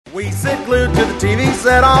We sit glued to the TV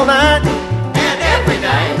set all night and every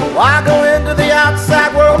day. Why go into the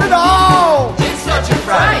outside world at all? It's such a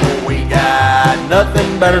fright. We got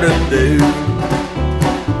nothing better to do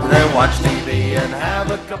than watch TV and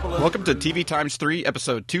have a couple of... Welcome to TV3,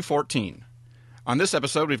 episode 214. On this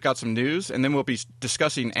episode, we've got some news, and then we'll be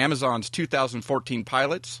discussing Amazon's 2014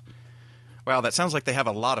 pilots. Wow, that sounds like they have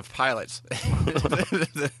a lot of pilots.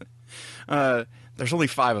 There's only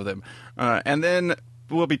 5 of them. And then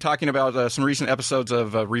we'll be talking about some recent episodes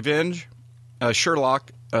of Revenge,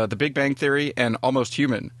 Sherlock, The Big Bang Theory, and Almost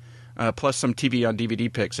Human, plus some TV on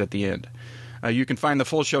DVD picks at the end. You can find the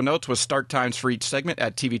full show notes with start times for each segment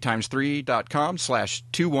at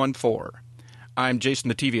tvtimes3.com/214. I'm Jason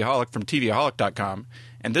the TVaholic from tvaholic.com,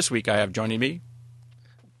 and this week I have joining me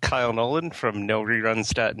Kyle Nolan from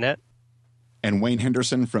NoReruns.net. And Wayne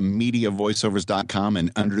Henderson from MediaVoiceovers.com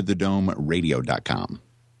and UnderTheDomeRadio.com.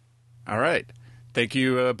 All right. Thank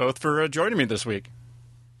you both for joining me this week.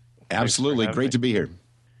 Absolutely. Great to be here.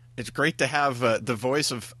 It's great to have the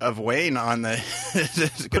voice of Wayne on the...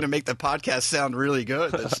 It's going to make the podcast sound really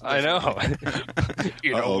good. This I know.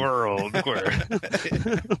 In a world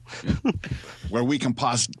where we can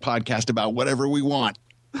podcast about whatever we want.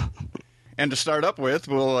 And to start up with,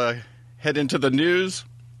 we'll head into the news.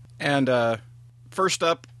 And first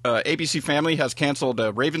up, ABC Family has canceled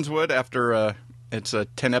Ravenswood after its a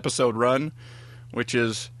 10-episode run, which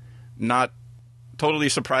is not totally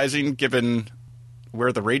surprising given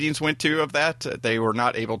where the ratings went to of that. They were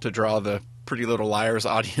not able to draw the Pretty Little Liars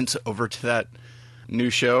audience over to that new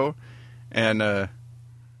show. And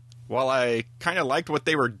while I kind of liked what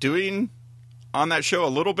they were doing on that show a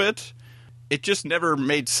little bit, it just never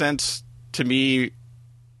made sense to me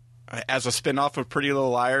as a spin-off of Pretty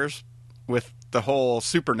Little Liars with the whole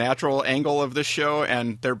supernatural angle of this show,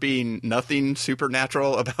 and there being nothing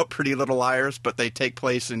supernatural about Pretty Little Liars, but they take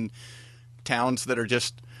place in towns that are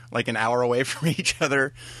just like an hour away from each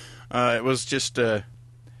other. It was just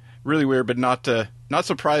really weird, but not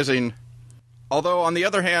surprising. Although, on the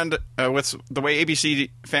other hand, with the way ABC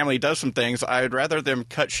Family does some things, I'd rather them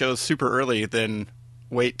cut shows super early than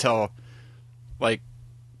wait till like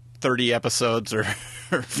 30 episodes or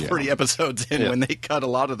 40 episodes in when they cut a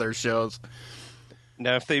lot of their shows.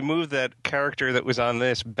 Now, if they move that character that was on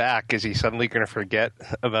this back, is he suddenly going to forget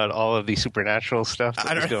about all of the supernatural stuff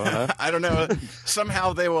that was going on? I don't know.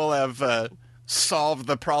 Somehow they will have solved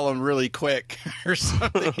the problem really quick or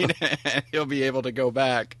something, and he'll be able to go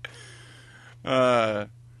back.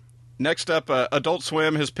 Next up, Adult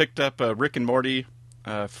Swim has picked up Rick and Morty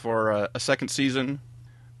for a second season.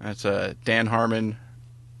 That's a Dan Harmon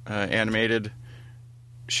animated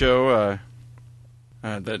show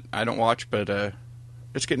that I don't watch, but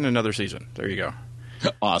it's getting another season. There you go.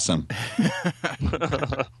 Awesome.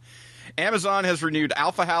 Amazon has renewed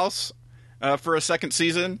Alpha House for a second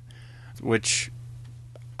season, which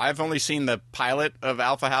I've only seen the pilot of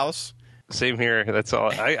Alpha House. Same here. That's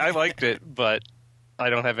all. I liked it, but I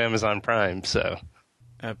don't have Amazon Prime, so.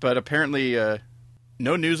 But apparently,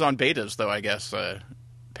 no news on betas, though, I guess.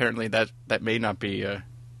 Apparently that may not be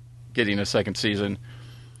getting a second season.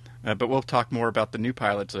 But we'll talk more about the new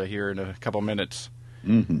pilots here in a couple minutes.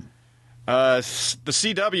 Mm-hmm. The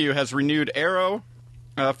CW has renewed Arrow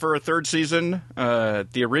for a third season,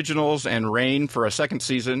 The Originals and Reign for a second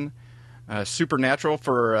season, Supernatural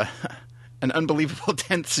for an unbelievable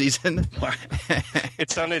 10th season.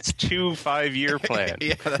 It's on its 5-year plan.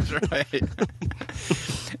 Yeah, that's right.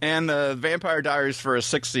 And the Vampire Diaries for a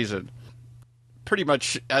 6th season. Pretty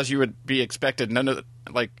much as you would be expected. None of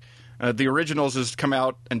The Originals has come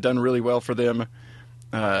out and done really well for them.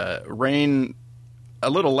 Reign, a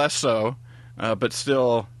little less so, but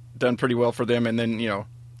still done pretty well for them. And then,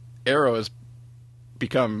 Arrow has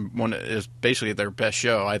become is basically their best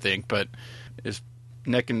show, I think, but is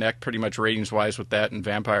neck and neck pretty much ratings-wise with that and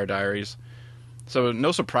Vampire Diaries. So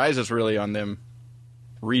no surprises really on them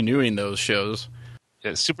renewing those shows.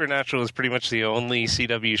 Yeah, Supernatural is pretty much the only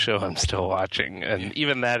CW show I'm still watching. And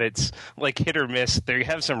even that, it's like hit or miss. They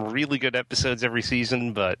have some really good episodes every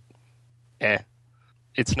season, but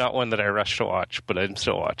it's not one that I rush to watch, but I'm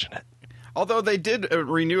still watching it. Although they did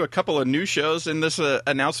renew a couple of new shows in this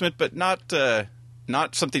announcement, but not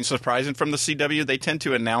something surprising from the CW. They tend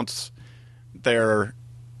to announce their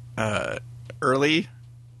early,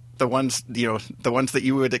 the ones that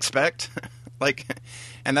you would expect.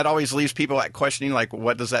 And that always leaves people questioning,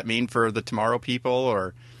 what does that mean for the Tomorrow People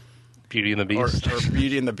or Beauty and the Beast, or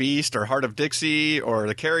Beauty and the Beast, or Heart of Dixie, or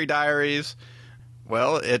the Carrie Diaries?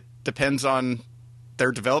 Well, it depends on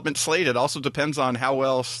their development slate. It also depends on how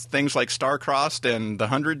well things like Star-Crossed and The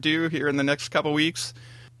 100 do here in the next couple weeks.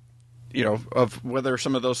 of whether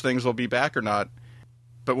some of those things will be back or not.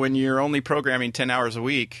 But when you're only programming 10 hours a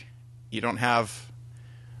week, you don't have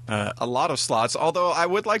a lot of slots. Although I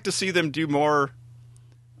would like to see them do more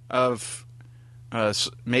of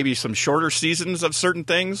maybe some shorter seasons of certain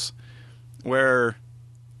things,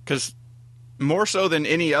 because more so than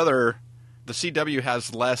any other, the CW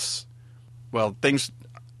has less. Well, things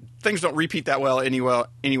don't repeat that well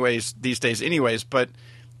anyways these days, anyways. But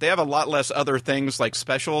they have a lot less other things like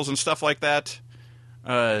specials and stuff like that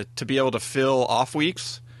to be able to fill off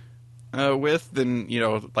weeks with than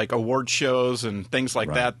like award shows and things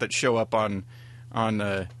like that show up on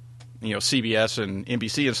CBS and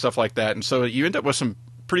NBC and stuff like that. And so you end up with some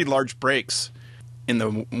pretty large breaks in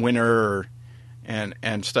the winter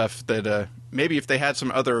and stuff that maybe if they had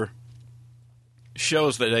some other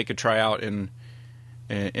shows that they could try out in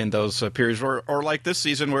those periods, or like this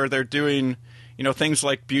season where they're doing things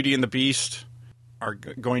like Beauty and the Beast are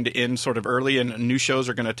going to end sort of early, and new shows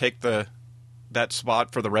are going to take that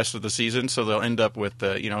spot for the rest of the season. So they'll end up with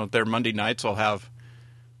their Monday nights will have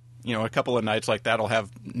a couple of nights like that'll have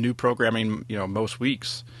new programming most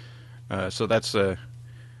weeks. So that's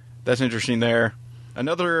interesting there.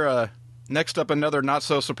 Next up, another not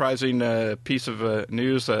so surprising piece of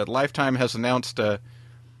news. Lifetime has announced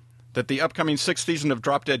that the upcoming 6th season of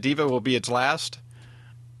Drop Dead Diva will be its last.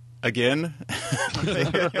 Again.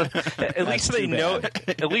 At least they know.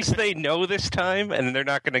 At least they know this time, and they're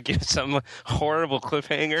not going to give some horrible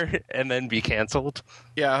cliffhanger and then be canceled.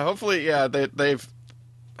 Yeah, hopefully, they've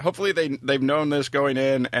known this going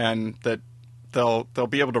in, and that they'll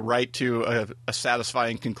be able to write to a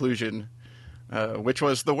satisfying conclusion, which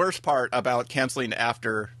was the worst part about canceling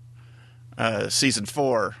after season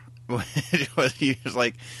 4. It was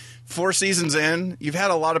like 4 seasons in, you've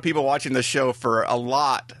had a lot of people watching this show for a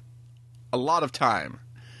lot of time,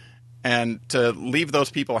 and to leave those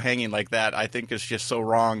people hanging like that, I think is just so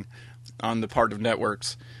wrong on the part of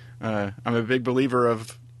networks. I'm a big believer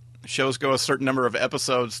of shows go a certain number of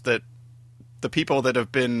episodes that the people that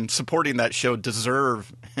have been supporting that show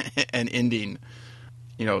deserve an ending,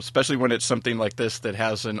 especially when it's something like this that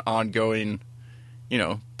has an ongoing,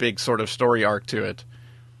 big sort of story arc to it.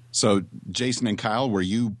 So Jason and Kyle, were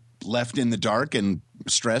you left in the dark and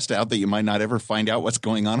stressed out that you might not ever find out what's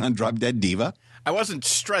going on Drop Dead Diva? I wasn't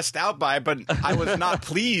stressed out by it, but I was not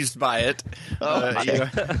pleased by it. I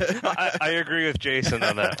agree with Jason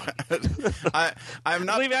on that. I'm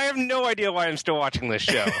not. Believe me, I have no idea why I'm still watching this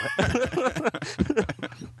show.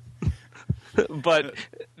 But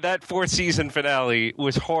that 4th season finale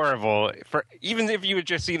was horrible. Even if you had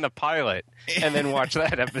just seen the pilot and then watched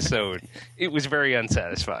that episode, it was very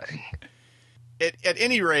unsatisfying. At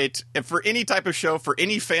any rate, if for any type of show, for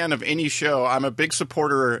any fan of any show, I'm a big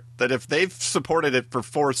supporter that if they've supported it for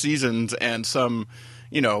 4 seasons and some,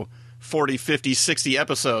 40, 50, 60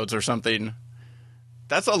 episodes or something,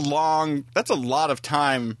 that's a lot of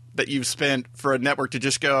time that you've spent for a network to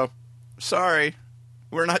just go, sorry,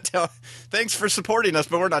 we're not thanks for supporting us,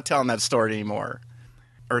 but we're not telling that story anymore.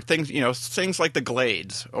 Or things like The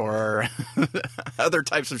Glades or other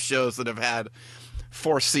types of shows that have had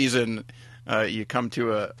 4th season. You come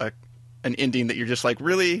to an ending that you're just like,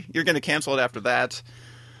 really? You're going to cancel it after that?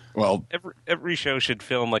 Well, every show should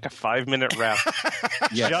film like a 5-minute wrap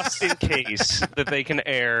just in case that they can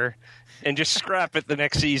air, and just scrap it the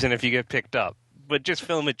next season if you get picked up. But just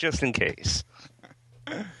film it just in case.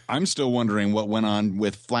 I'm still wondering what went on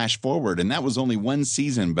with Flash Forward, and that was only 1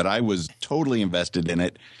 season, but I was totally invested in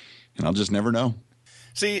it, and I'll just never know.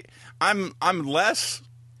 See, I'm less.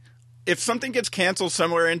 If something gets canceled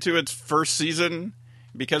somewhere into its 1st season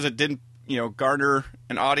because it didn't, garner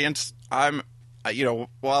an audience,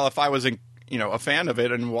 while if I was a fan of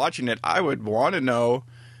it and watching it, I would want to know,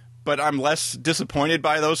 but I'm less disappointed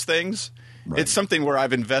by those things. Right. It's something where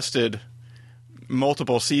I've invested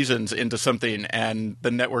multiple seasons into something and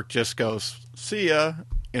the network just goes, see ya,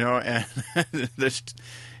 and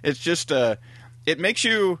it's just, it makes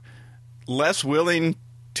you less willing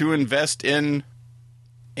to invest in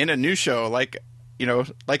a new show, like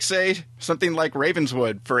say something like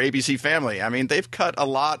Ravenswood for ABC Family. I mean, they've cut a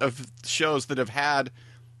lot of shows that have had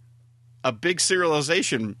a big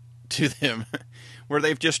serialization to them where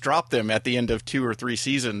they've just dropped them at the end of 2 or 3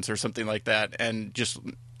 seasons or something like that, and just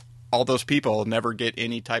all those people never get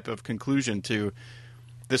any type of conclusion to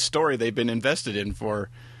this story they've been invested in for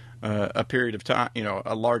a period of time,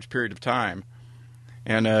 a large period of time.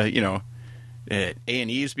 And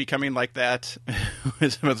A&E is becoming like that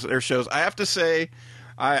with some of their shows. I have to say,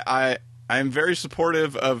 I'm very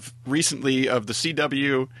supportive of the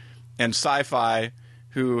CW and Sci-Fi,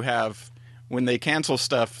 who have, when they cancel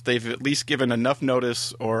stuff, they've at least given enough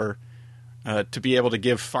notice or to be able to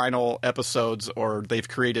give final episodes, or they've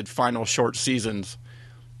created final short seasons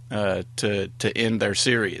to end their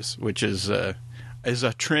series, which is a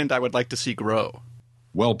trend I would like to see grow.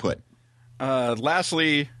 Well put.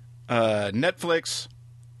 Lastly, Netflix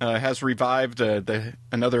has revived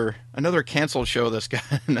another canceled show. This guy,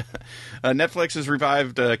 Netflix has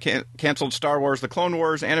revived canceled Star Wars: The Clone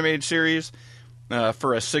Wars animated series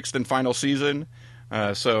for a 6th and final season.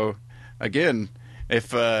 So again, if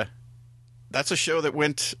that's a show that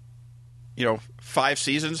went, 5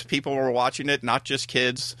 seasons, people were watching it, not just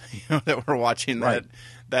kids, that were watching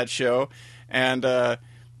that show, and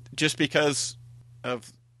just because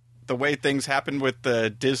of the way things happened with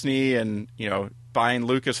Disney and buying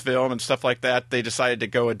Lucasfilm and stuff like that, they decided to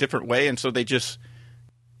go a different way, and so they just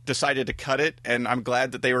decided to cut it. And I'm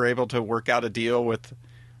glad that they were able to work out a deal with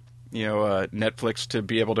Netflix to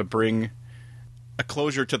be able to bring a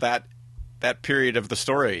closure to that period of the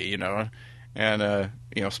story, and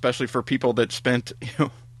especially for people that spent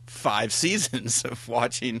 5 seasons of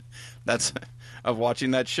watching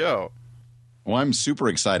that show. Well, I'm super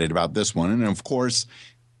excited about this one, and of course,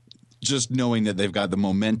 just knowing that they've got the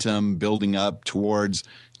momentum building up towards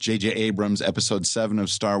J.J. Abrams' Episode 7 of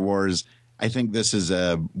Star Wars, I think this is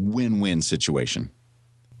a win-win situation.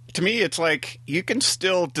 To me, it's like you can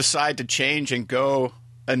still decide to change and go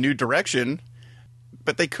a new direction,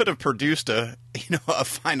 but they could have produced a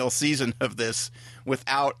final season of this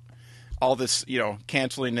without all this,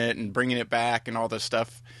 canceling it and bringing it back and all this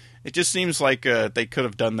stuff. It just seems like they could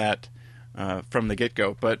have done that from the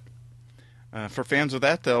get-go, but for fans of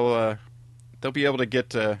that, they'll be able to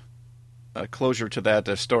get a closure to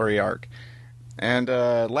that story arc. And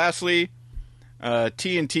lastly,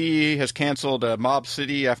 TNT has canceled Mob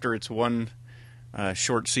City after its one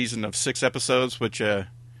short season of 6 episodes, which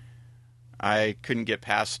I couldn't get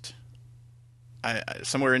past.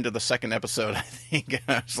 Somewhere into the 2nd episode, I think.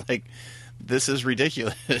 I was like, this is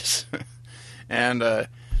ridiculous. and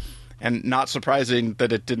not surprising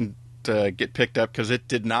that it didn't get picked up, because it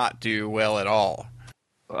did not do well at all.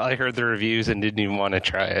 Well, I heard the reviews and didn't even want to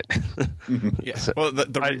try it. Yeah. Well,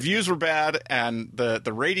 the reviews were bad, and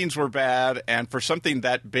the ratings were bad, and for something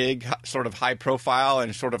that big, sort of high profile,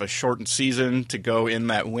 and sort of a shortened season to go in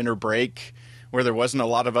that winter break where there wasn't a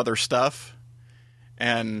lot of other stuff,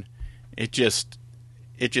 and it just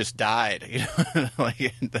died.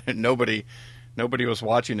 Like nobody was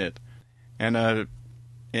watching it, and I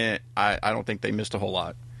don't think they missed a whole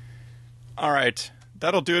lot. All right,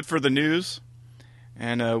 that'll do it for the news,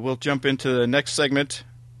 and we'll jump into the next segment,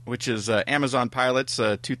 which is Amazon Pilots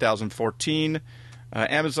 2014.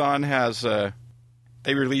 Amazon has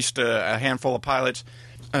they released a handful of pilots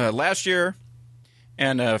last year,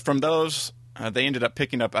 and from those they ended up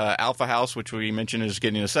picking up Alpha House, which we mentioned is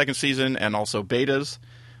getting a 2nd season, and also Betas,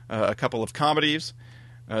 a couple of comedies.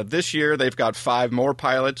 This year they've got 5 more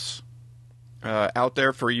pilots out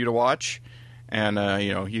there for you to watch. And,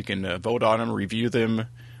 you can vote on them, review them.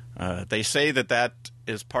 They say that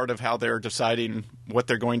is part of how they're deciding what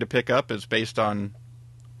they're going to pick up, is based on,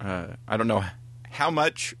 I don't know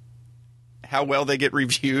how well they get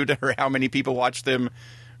reviewed or how many people watch them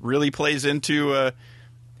really plays into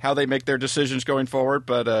how they make their decisions going forward.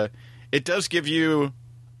 But it does give you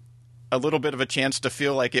a little bit of a chance to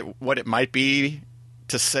feel like what it might be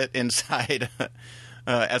to sit inside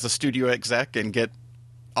as a studio exec and get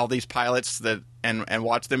all these pilots and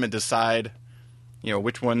watch them and decide,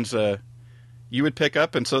 which ones you would pick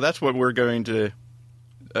up. And so that's what we're going to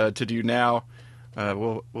do now.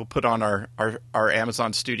 We'll put on our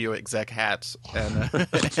Amazon studio exec hats and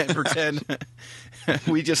pretend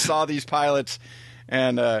we just saw these pilots.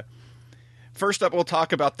 And first up, we'll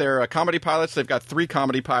talk about their comedy pilots. They've got 3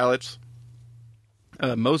 comedy pilots: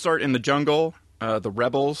 Mozart in the Jungle, The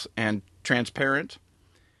Rebels, and Transparent.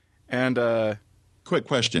 And quick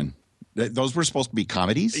question. Those were supposed to be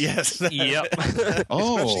comedies? Yes. Yep.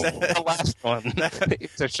 Oh. The last one.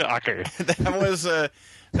 It's a shocker. That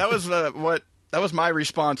was my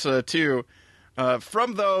response too.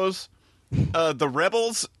 From those, The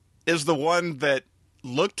Rebels is the one that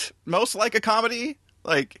looked most like a comedy.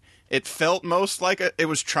 Like, it felt most like it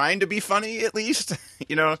was trying to be funny, at least.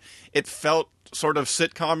 It felt sort of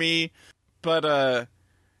sitcom-y. But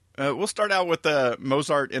we'll start out with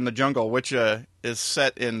Mozart in the Jungle, which is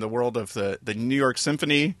set in the world of the New York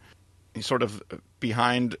Symphony, sort of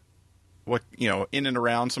behind in and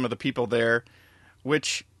around some of the people there,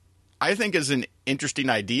 which I think is an interesting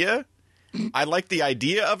idea. I like the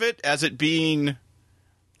idea of it as it being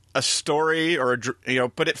a story, or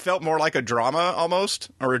but it felt more like a drama almost,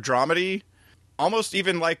 or a dramedy, almost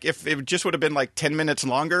even like if it just would have been like 10 minutes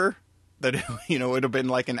longer, that it would have been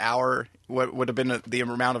like an hour. What would have been the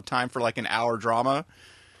amount of time for like an hour drama.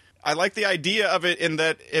 I like the idea of it in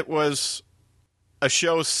that it was a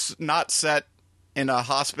show not set in a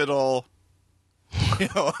hospital,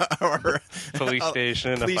 or Police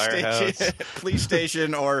station, a police firehouse. station, police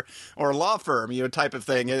station, or law firm, type of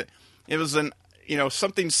thing. It was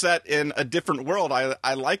something set in a different world.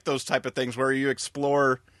 I like those type of things where you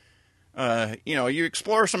explore, you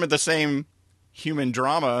explore some of the same human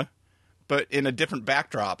drama, but in a different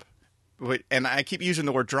backdrop. And I keep using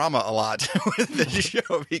the word drama a lot with this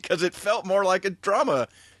show because it felt more like a drama.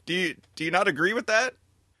 Do you not agree with that?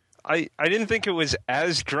 I didn't think it was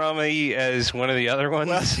as drama-y as one of the other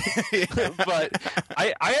ones, but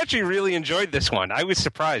I actually really enjoyed this one. I was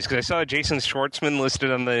surprised because I saw Jason Schwartzman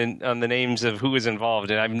listed on the names of who was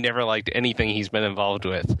involved, and I've never liked anything he's been involved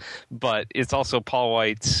with. But it's also Paul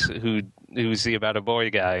Weitz, who's the About a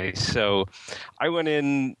Boy guy. So I went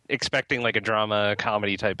in expecting like a drama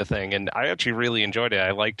comedy type of thing, and I actually really enjoyed it.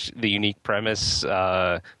 I liked the unique premise.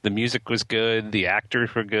 The music was good. The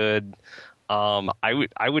actors were good.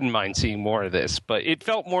 I wouldn't mind seeing more of this, but it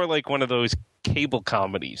felt more like one of those cable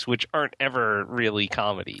comedies, which aren't ever really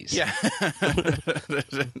comedies. Yeah,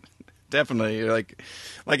 definitely. Like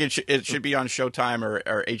it should be on Showtime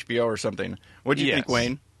or HBO or something. What do you think,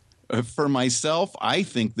 Wayne? For myself, I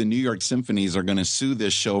think the New York Symphonies are going to sue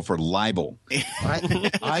this show for libel.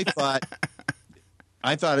 I thought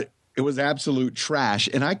it was absolute trash,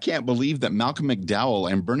 and I can't believe that Malcolm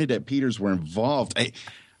McDowell and Bernadette Peters were involved.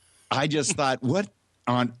 I just thought, what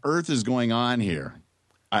on earth is going on here?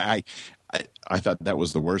 I thought that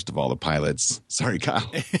was the worst of all the pilots. Sorry, Kyle.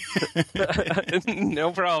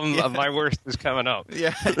 No problem. Yeah. My worst is coming up.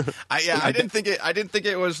 Yeah, I didn't think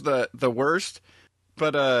it was the worst,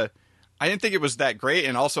 but I didn't think it was that great,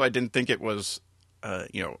 and also I didn't think it was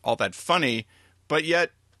all that funny. But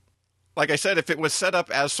yet, like I said, if it was set up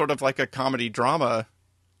as sort of like a comedy drama,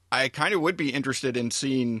 I kind of would be interested in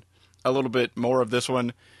seeing a little bit more of this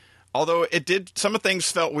one. Although some of things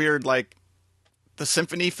felt weird, like the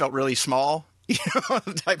symphony felt really small,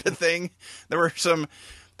 type of thing. There were some,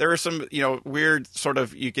 weird sort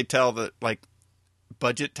of, you could tell that like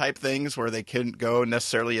budget type things where they couldn't go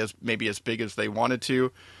necessarily as big as they wanted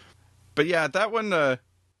to. But yeah, that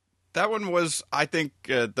one was, I think,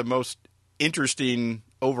 the most interesting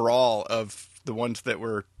overall of the ones that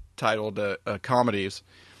were titled comedies.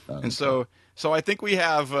 And so I think we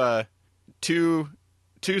have two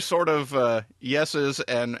sort of yeses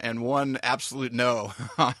and one absolute no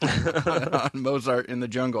on Mozart in the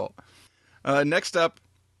Jungle. Next up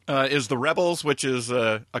is The Rebels, which is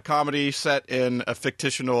a comedy set in a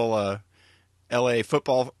fictional L.A.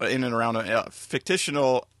 football, in and around a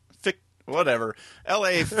fictional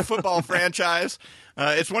L.A. football franchise.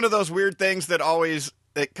 It's one of those weird things that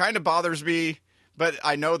it kind of bothers me, but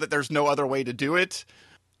I know that there's no other way to do it.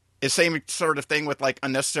 It's same sort of thing with like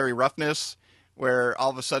Unnecessary Roughness, where all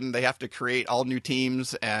of a sudden they have to create all new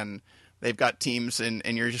teams, and they've got teams, and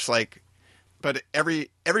you're just like, but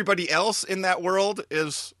everybody else in that world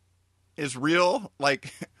is real.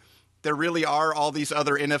 Like, there really are all these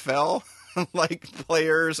other NFL like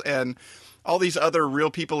players, and all these other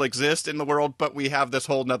real people exist in the world, but we have this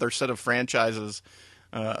whole nother set of franchises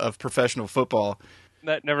of professional football.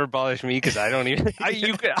 That never bothers me because I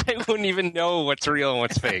wouldn't even know what's real and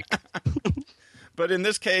what's fake. But in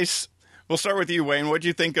this case, we'll start with you, Wayne. What do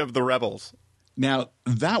you think of The Rebels? Now,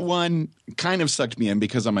 that one kind of sucked me in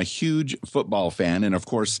because I'm a huge football fan. And, of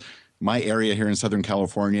course, my area here in Southern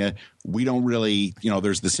California, we don't really,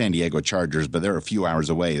 there's the San Diego Chargers, but they're a few hours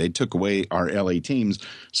away. They took away our LA teams.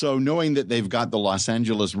 So knowing that they've got the Los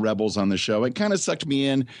Angeles Rebels on the show, it kind of sucked me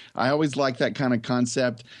in. I always like that kind of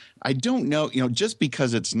concept. I don't know, just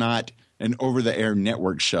because it's not an over-the-air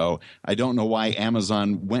network show, I don't know why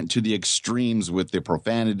Amazon went to the extremes with the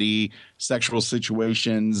profanity, sexual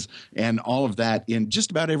situations, and all of that in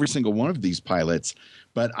just about every single one of these pilots.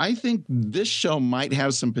 But I think this show might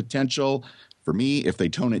have some potential. For me, if they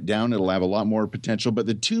tone it down, it'll have a lot more potential. But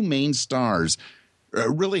the two main stars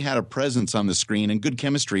really had a presence on the screen and good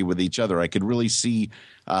chemistry with each other. I could really see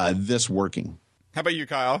this working. How about you,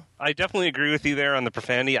 Kyle? I definitely agree with you there on the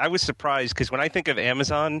profanity. I was surprised because when I think of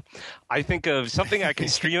Amazon, I think of something I can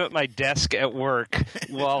stream at my desk at work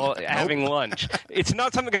while having lunch. It's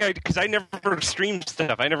not something because I never stream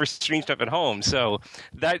stuff. I never stream stuff at home. So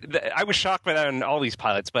that I was shocked by that on all these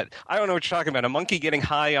pilots. But I don't know what you're talking about. A monkey getting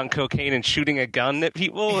high on cocaine and shooting a gun at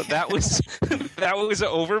people, that was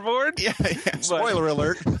overboard. Yeah. Spoiler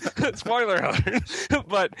alert. Spoiler alert.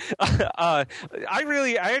 But I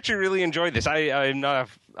actually really enjoyed this.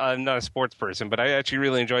 I'm not a sports person, but I actually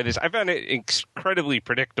really enjoy this. I found it incredibly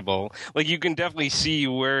predictable. Like, you can definitely see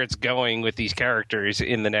where it's going with these characters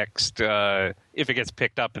in the next, if it gets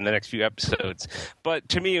picked up in the next few episodes. But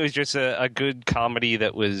to me, it was just a good comedy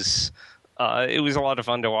that was, it was a lot of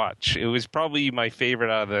fun to watch. It was probably my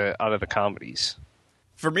favorite out of the comedies.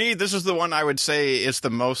 For me, this is the one I would say is the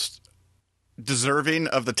most deserving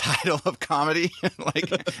of the title of comedy.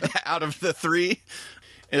 Like, out of the three,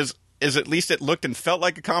 is at least it looked and felt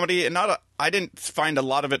like a comedy, and I didn't find a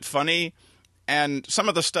lot of it funny, and some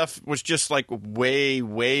of the stuff was just like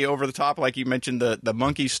way over the top, like you mentioned the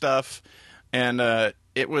monkey stuff, and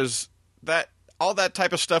it was that all that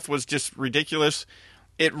type of stuff was just ridiculous.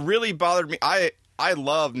 It really bothered me. I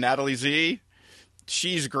love Natalie Z.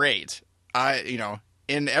 She's great.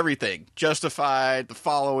 In everything. Justified, The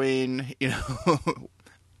Following,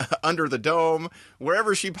 Under the Dome,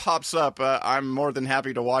 wherever she pops up, I'm more than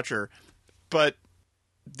happy to watch her. But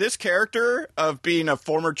this character of being a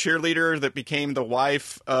former cheerleader that became the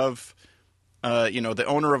wife of, the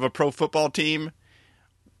owner of a pro football team,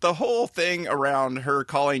 the whole thing around her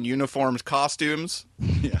calling uniforms costumes,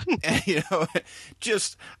 and,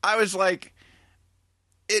 I was like,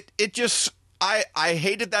 it just, I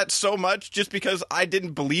hated that so much just because I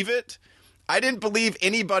didn't believe it. I didn't believe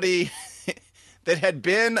anybody that had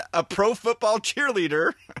been a pro football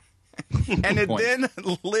cheerleader and had then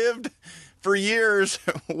lived for years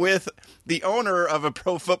with the owner of a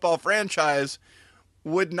pro football franchise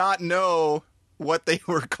would not know what they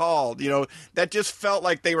were called. That just felt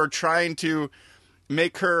like they were trying to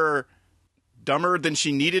make her dumber than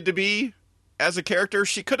she needed to be as a character.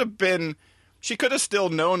 She could have still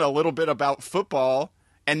known a little bit about football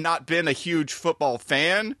and not been a huge football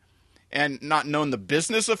fan and not known the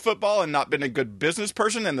business of football and not been a good business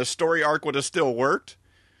person, and the story arc would have still worked.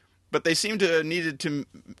 But they seemed to have needed to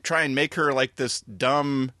try and make her like this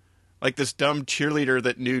dumb cheerleader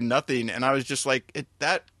that knew nothing. And I was just like,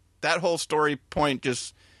 that whole story point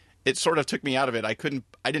just, it sort of took me out of it. I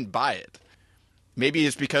didn't buy it. Maybe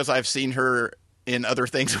it's because I've seen her in other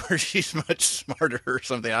things where she's much smarter or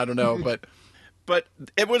something. I don't know, but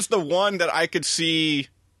it was the one that I could see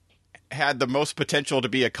had the most potential to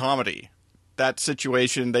be a comedy. That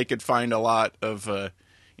situation, they could find a lot of,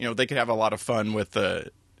 they could have a lot of fun with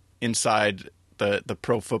inside the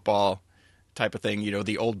pro football type of thing,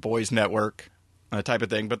 the old boys network type of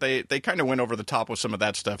thing. But they kind of went over the top with some of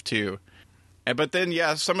that stuff too. But then,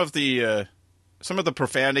 some of the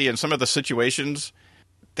profanity and some of the situations,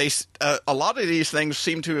 a lot of these things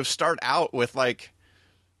seem to have started out with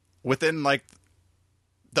within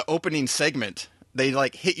the opening segment. They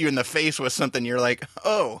hit you in the face with something. You're like,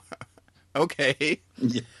 oh, okay.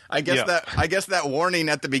 Yeah. I guess that warning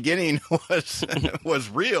at the beginning was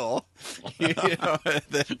real.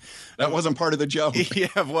 That wasn't part of the joke. Yeah,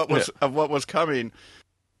 of what was coming.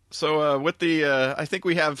 So with the, I think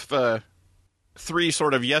we have three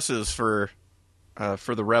sort of yeses for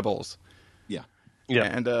the Rebels. Yeah. Yeah.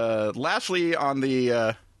 And lastly, on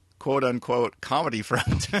the quote-unquote comedy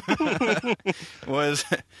front was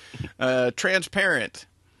Transparent,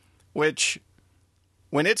 which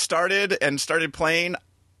when it started playing,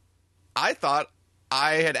 I thought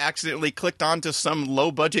I had accidentally clicked onto some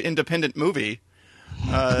low-budget independent movie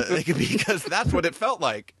because that's what it felt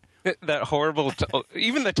like. That horrible,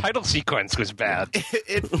 even the title sequence was bad.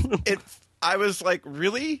 I was like,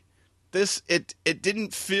 really? It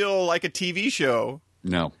didn't feel like a TV show.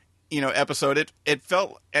 No. Episode. It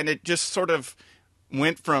felt, and it just sort of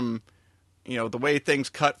went from, the way things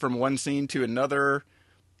cut from one scene to another.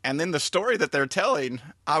 And then the story that they're telling,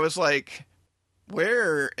 I was like,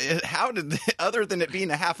 how did, other than it being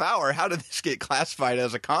a half hour, how did this get classified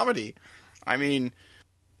as a comedy? I mean,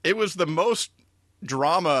 it was the most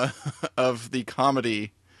drama of the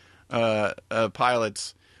comedy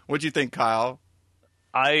pilots. What'd you think, Kyle?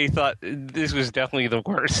 I thought this was definitely the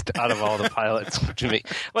worst out of all the pilots to me.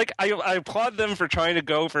 I applaud them for trying to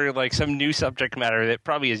go for some new subject matter that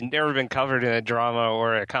probably has never been covered in a drama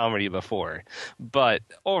or a comedy before. But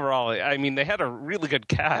overall, I mean, they had a really good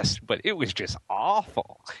cast, but it was just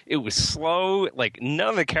awful. It was slow. None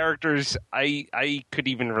of the characters I could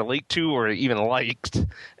even relate to or even liked.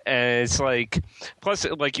 And it's plus,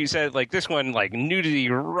 like you said, this one, nudity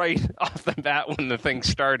right off the bat when the thing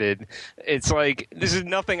started. It's this is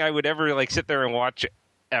nothing I would ever sit there and watch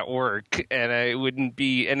at work, and it wouldn't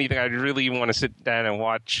be anything I'd really want to sit down and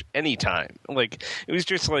watch anytime. It was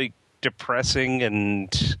just depressing,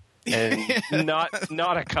 and and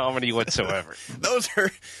not a comedy whatsoever.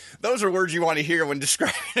 Those are words you want to hear when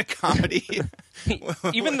describing a comedy.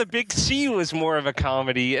 Even The Big C was more of a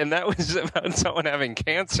comedy, and that was about someone having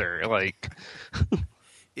cancer. Like,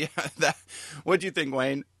 yeah, what do you think,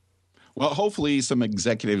 Wayne? Well, hopefully some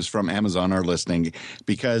executives from Amazon are listening,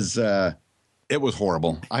 because it was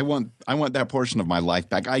horrible. I want that portion of my life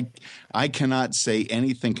back. I cannot say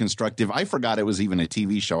anything constructive. I forgot it was even a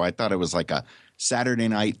TV show. I thought it was like a Saturday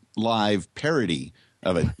Night Live parody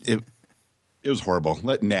of it. It was horrible.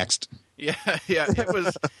 Next. Yeah, it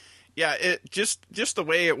was. Yeah, it just the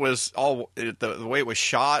way it was the way it was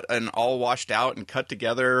shot and all washed out and cut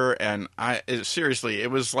together, and seriously,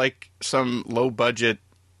 it was like some low budget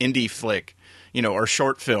indie flick, or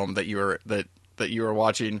short film that you were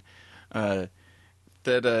watching. The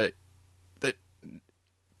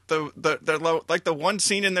one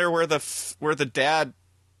scene in there where the dad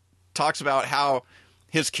talks about how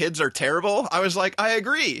his kids are terrible. I was like, I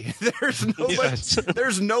agree.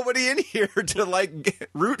 There's nobody in here to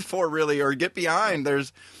root for really or get behind.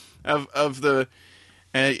 There's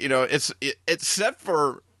it's except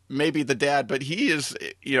for maybe the dad, but he is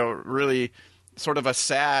really sort of a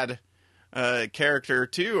sad character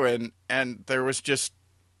too, and there was just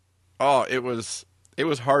it was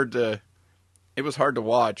hard to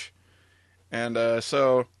watch, and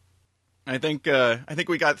so I think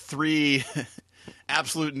we got 3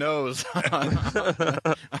 absolute no's on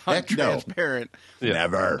Transparent. No.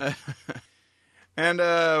 Never. And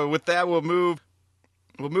with that, we'll move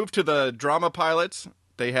to the drama pilots.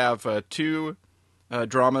 They have 2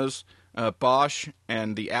 dramas, Bosch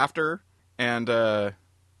and The After. And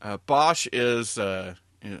Bosch is a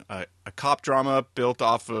cop drama built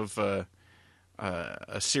off of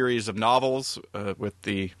a series of novels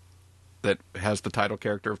that has the title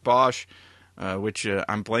character of Bosch, which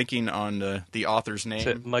I'm blanking on the author's name. Is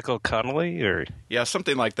it Michael Connolly or? Yeah,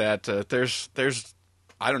 something like that. There's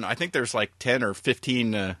I don't know. I think there's like 10 or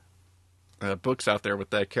 15 books out there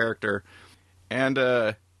with that character. And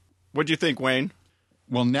what do you think, Wayne?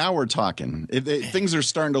 Well, now we're talking. Things are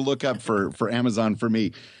starting to look up for Amazon for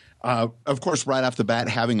me. Of course, right off the bat,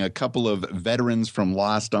 having a couple of veterans from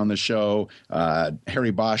Lost on the show.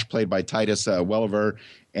 Harry Bosch, played by Titus Welliver,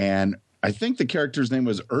 and I think the character's name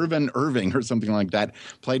was Irvin Irving or something like that,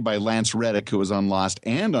 played by Lance Reddick, who was on Lost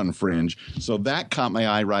and on Fringe. So that caught my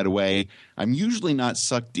eye right away. I'm usually not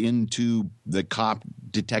sucked into the cop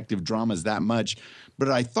detective dramas that much, but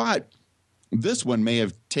I thought this one may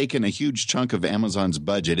have taken a huge chunk of Amazon's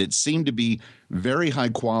budget. It seemed to be very high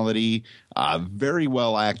quality, very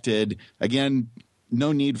well acted. Again,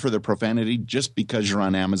 no need for the profanity just because you're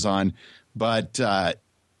on Amazon. But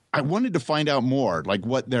I wanted to find out more, like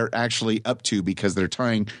what they're actually up to, because they're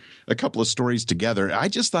tying a couple of stories together. I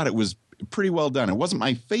just thought it was pretty well done. It wasn't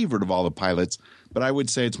my favorite of all the pilots, but I would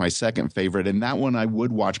say it's my second favorite. And that one I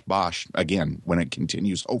would watch Bosch again when it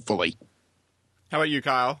continues, hopefully. How about you,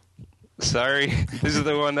 Kyle? Sorry, this is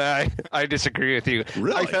the one that I disagree with you.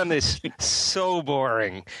 Really? I found this so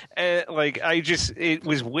boring. It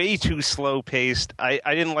was way too slow paced. I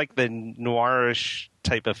didn't like the noirish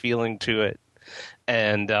type of feeling to it.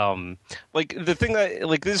 And the thing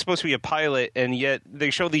that this is supposed to be a pilot, and yet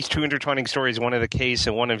they show these 2 intertwining stories, one of the case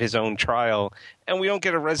and one of his own trial, and we don't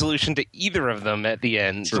get a resolution to either of them at the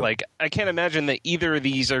end. True. I can't imagine that either of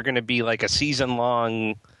these are going to be like a season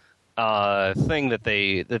long thing that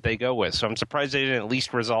they go with. So I'm surprised they didn't at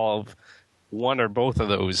least resolve one or both of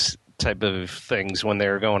those type of things when they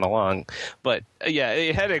were going along. But yeah,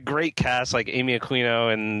 it had a great cast, like Amy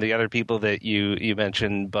Aquino and the other people that you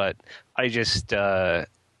mentioned, but I just didn't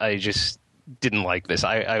like this.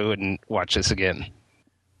 I wouldn't watch this again.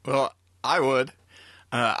 Well, I would.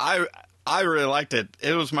 I really liked it.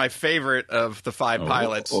 It was my favorite of the 5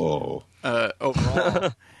 pilots overall.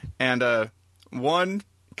 And one,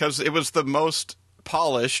 because it was the most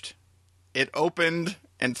polished. It opened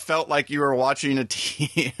and felt like you were watching a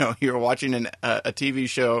TV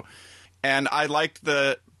show, and I liked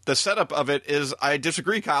the setup of it. I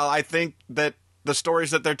disagree, Kyle. I think that the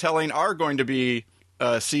stories that they're telling are going to be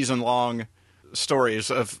season long stories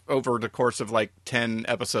over the course of like 10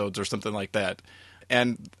 episodes or something like that.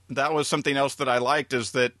 And that was something else that I liked,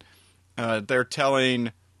 is that they're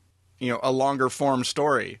telling a longer form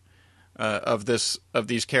story of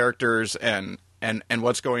these characters and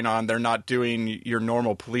what's going on. They're not doing your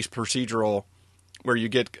normal police procedural where you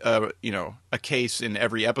get a case in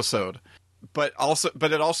every episode, but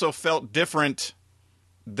it also felt different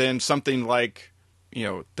than something like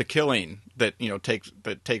The Killing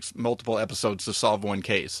that takes multiple episodes to solve one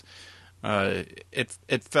case.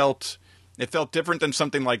 It It felt different than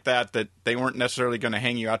something like that they weren't necessarily going to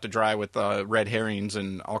hang you out to dry with red herrings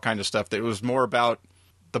and all kinds of stuff. That it was more about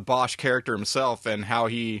the Bosch character himself and how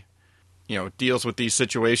he, deals with these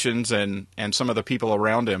situations and some of the people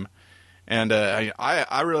around him. And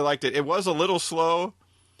I really liked it. It was a little slow.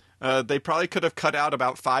 They probably could have cut out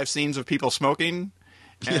about 5 scenes of people smoking.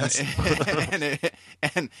 And,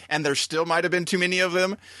 Yes. and there still might have been too many of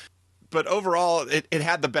them. But overall, it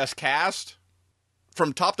had the best cast.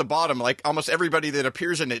 From top to bottom, like almost everybody that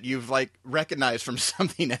appears in it, you've like recognized from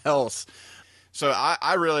something else. So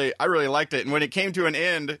I really liked it. And when it came to an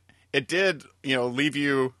end, it did, leave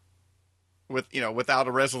you with, without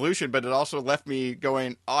a resolution, but it also left me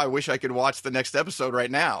going, oh, I wish I could watch the next episode right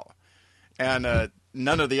now. And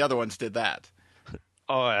none of the other ones did that.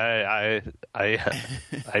 Oh, I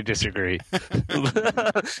disagree.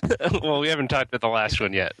 Well, we haven't talked about the last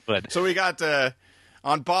one yet, but So we got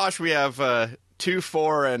on Bosch, we have 2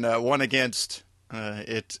 for and 1 against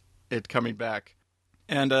it coming back.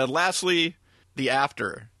 And lastly, the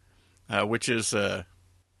After, which is the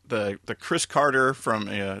Chris Carter from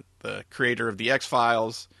the creator of the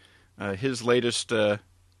X-Files, his latest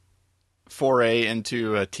foray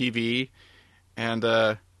into TV. And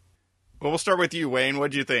we'll start with you, Wayne. What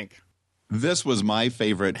did you think? This was my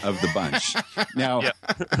favorite of the bunch. Now,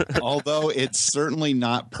 although it's certainly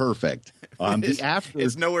not perfect, the After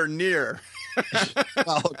is nowhere near.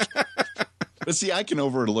 Well, but see, I can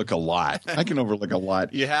overlook a lot.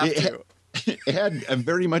 You have to. It had a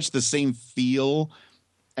very much the same feel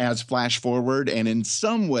as Flash Forward, and in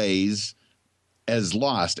some ways as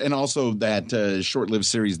Lost, and also that short-lived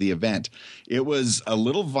series, The Event. It was a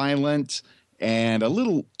little violent and a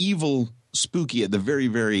little evil, spooky at the very,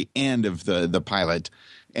 very end of the pilot.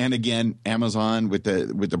 And again, Amazon with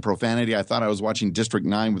the profanity. I thought I was watching District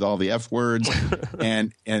 9 with all the F words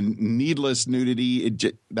and needless nudity.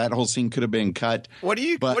 That whole scene could have been cut. What are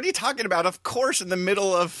you talking about? Of course, in the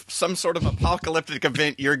middle of some sort of apocalyptic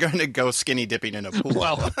event, you're going to go skinny dipping in a pool.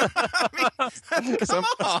 Well, come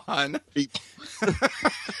on.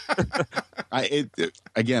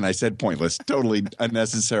 Again, I said pointless, totally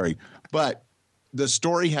unnecessary. But the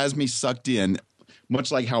story has me sucked in. Much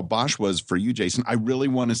like how Bosch was for you, Jason. I really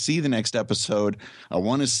want to see the next episode. I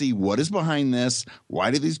want to see what is behind this.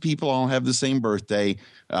 Why do these people all have the same birthday?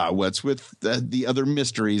 What's with the other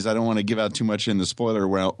mysteries? I don't want to give out too much in the spoiler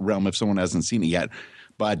realm if someone hasn't seen it yet.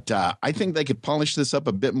 But I think they could polish this up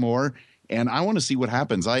a bit more, and I want to see what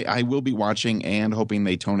happens. I will be watching and hoping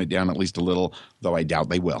they tone it down at least a little, though I doubt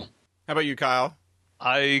they will. How about you, Kyle?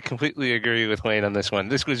 I completely agree with Wayne on this one.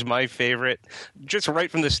 This was my favorite. Just right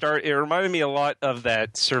from the start, it reminded me a lot of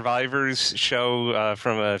that Survivors show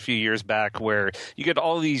from a few years back where you get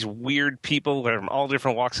all these weird people from all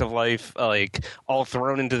different walks of life, like all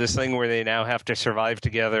thrown into this thing where they now have to survive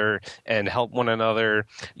together and help one another.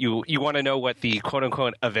 You want to know what the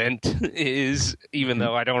quote-unquote event is, even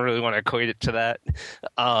though I don't really want to equate it to that.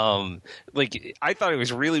 I thought it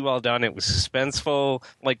was really well done. It was suspenseful.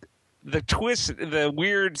 The twist, the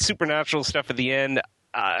weird supernatural stuff at the end,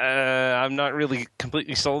 I'm not really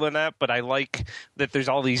completely sold on that, but I like that there's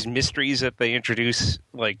all these mysteries that they introduce.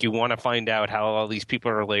 Like, you want to find out how all these people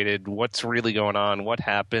are related, what's really going on, what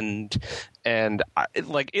happened. And it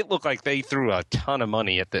looked like they threw a ton of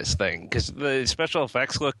money at this thing because the special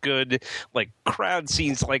effects look good. Like, crowd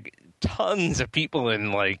scenes, tons of people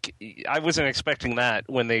in, I wasn't expecting that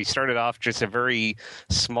when they started off just a very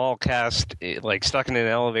small cast, stuck in an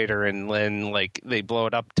elevator, and then they blow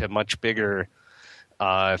it up to much bigger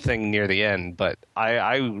thing near the end. But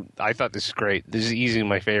I thought this was great. This is easily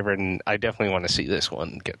my favorite, and I definitely want to see this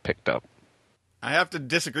one get picked up. I have to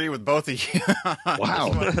disagree with both of you.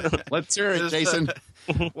 Wow. Let's hear it, Jason.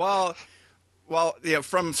 Well,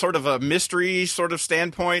 from sort of a mystery sort of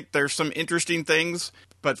standpoint, there's some interesting things.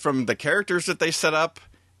 But from the characters that they set up,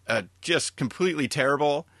 just completely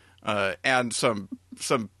terrible, and some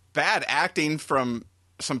bad acting from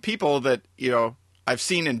some people that I've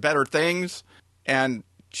seen in better things, and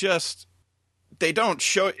just they don't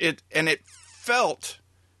show it, and it felt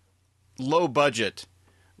low budget.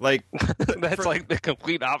 That's the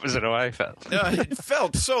complete opposite of what I felt. It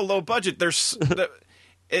felt so low budget.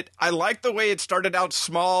 I like the way it started out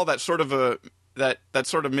small. That sort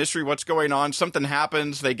of mystery, what's going on, something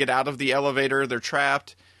happens, they get out of the elevator, they're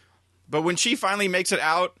trapped. But when she finally makes it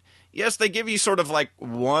out, yes, they give you sort of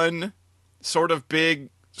one sort of big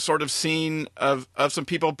sort of scene of some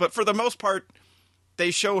people, but for the most part, they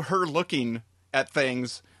show her looking at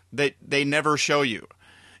things that they never show you.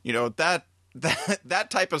 That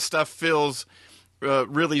type of stuff feels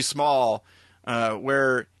really small,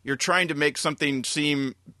 where you're trying to make something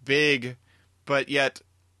seem big, but yet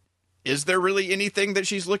is there really anything that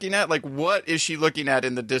she's looking at? Like, what is she looking at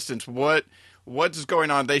in the distance? What's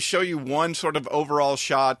going on? They show you one sort of overall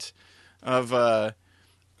shot of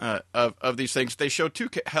these things. They show two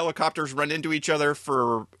helicopters run into each other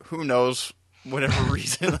for who knows whatever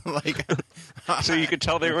reason. Like, So you could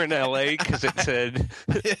tell they were in L.A. because it said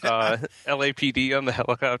LAPD on the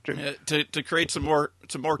helicopter. To create some more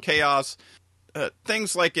chaos.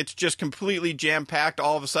 Things like it's just completely jam packed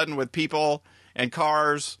all of a sudden with people and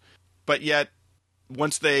cars, but yet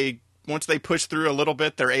once they push through a little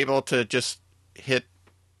bit, they're able to just hit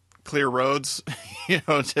clear roads,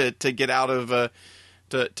 to get out of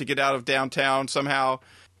to get out of downtown somehow.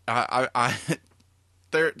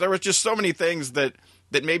 There was just so many things that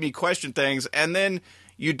made me question things, and then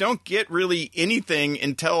you don't get really anything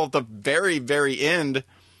until the very, very end,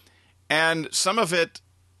 and some of it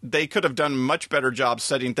they could have done a much better job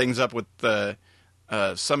setting things up with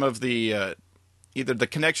some of the either the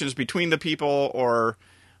connections between the people or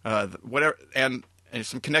whatever, and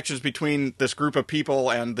some connections between this group of people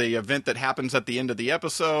and the event that happens at the end of the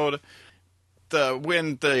episode.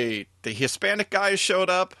 When the Hispanic guys showed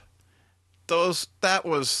up, that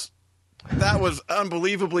was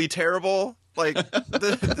unbelievably terrible. Like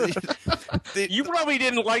You probably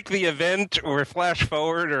didn't like the event or Flash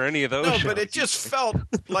Forward or any of those. No, shows. but it just felt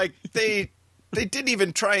like they didn't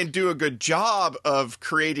even try and do a good job of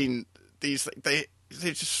creating these. They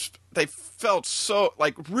felt so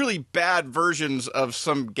like really bad versions of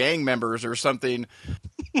some gang members or something.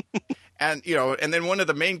 And and then one of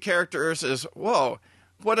the main characters is, whoa,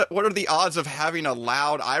 what are the odds of having a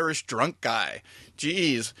loud Irish drunk guy?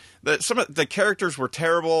 Jeez, some of the characters were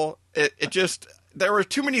terrible. It just there were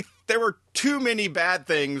too many bad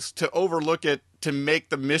things to overlook it to make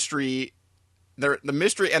the mystery. The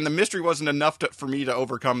mystery wasn't enough for me to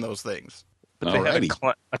overcome those things. But they had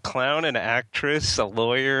a clown, an actress, a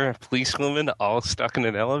lawyer, a policewoman, all stuck in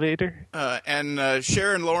an elevator. And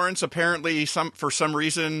Sharon Lawrence, apparently, for some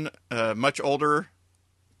reason, much older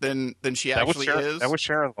than she actually is. That was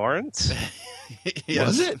Sharon Lawrence? Yes,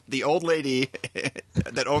 was it? The old lady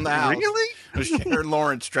that owned the house. Really? Was Sharon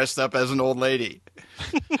Lawrence dressed up as an old lady.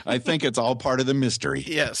 I think it's all part of the mystery.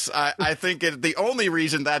 Yes, I think the only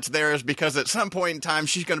reason that's there is because at some point in time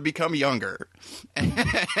she's going to become younger.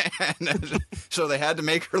 And so they had to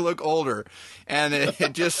make her look older. And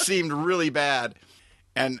it just seemed really bad.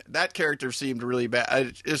 And that character seemed really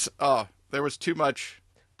bad. There was too much.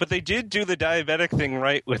 But they did do the diabetic thing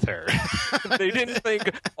right with her. They didn't think,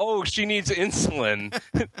 oh, she needs insulin.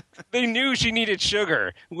 They knew she needed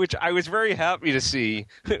sugar, which I was very happy to see,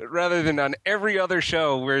 rather than on every other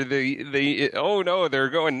show where they oh no, they're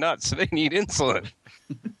going nuts, they need insulin.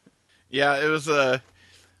 Yeah, it was,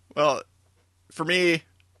 well, for me,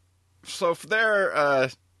 so there,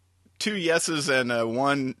 2 yeses and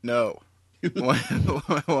one no.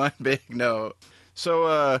 one big no.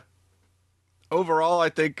 So, overall, I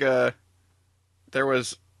think there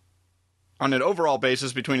was, on an overall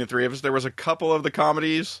basis between the three of us, there was a couple of the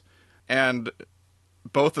comedies and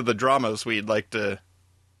both of the dramas we'd like to,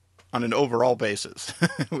 on an overall basis,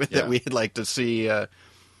 that we'd like to see.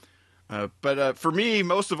 But for me,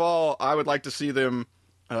 most of all, I would like to see them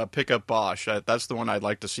pick up Bosch. That's the one I'd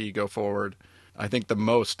like to see go forward. I think the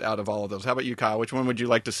most out of all of those. How about you, Kyle? Which one would you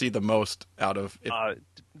like to see the most out of?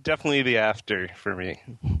 Definitely the After for me.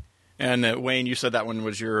 And Wayne, you said that one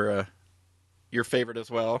was your favorite as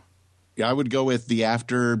well. Yeah, I would go with the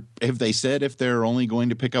After. Have they said if they're only going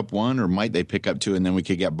to pick up one, or might they pick up two, and then we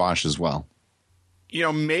could get Bosch as well?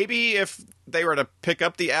 Maybe if they were to pick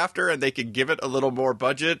up the After and they could give it a little more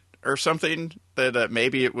budget or something, that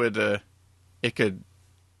maybe it could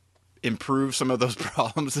improve some of those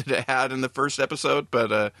problems that it had in the first episode.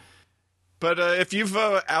 But if you've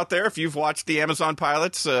out there, if you've watched the Amazon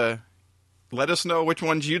pilots, let us know which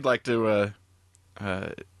ones you'd like to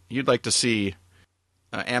see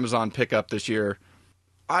Amazon pick up this year.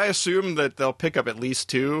 I assume that they'll pick up at least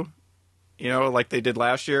 2, like they did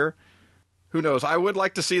last year. Who knows? I would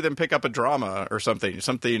like to see them pick up a drama or something.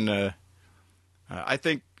 I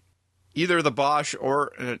think either the Bosch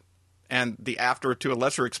and the After, to a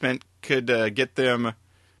lesser extent, could get them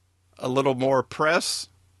a little more press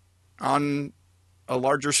on a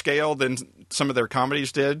larger scale than some of their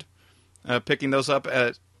comedies did. Picking those up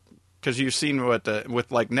because you've seen with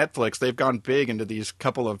like Netflix, they've gone big into these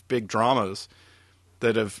couple of big dramas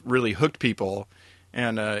that have really hooked people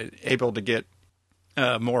and able to get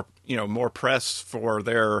more press for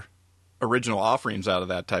their original offerings out of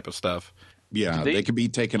that type of stuff. Yeah, they could be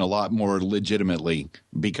taken a lot more legitimately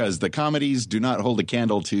because the comedies do not hold a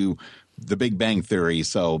candle to The Big Bang Theory.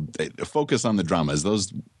 So focus on the dramas.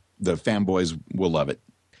 The fanboys will love it.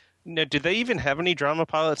 Now, did they even have any drama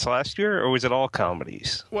pilots last year, or was it all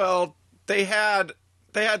comedies? Well, they had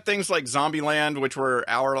things like Zombieland, which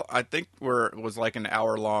was like an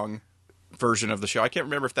hour long version of the show. I can't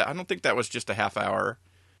remember I don't think that was just a half hour.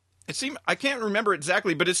 I can't remember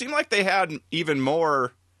exactly, but it seemed like they had even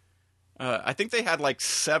more. I think they had like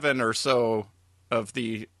 7 or so of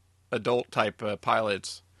the adult type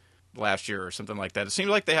pilots last year or something like that. It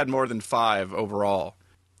seemed like they had more than 5 overall.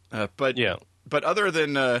 But other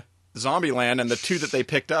than Zombieland and the 2 that they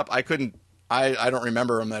picked up, I don't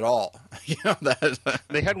remember them at all.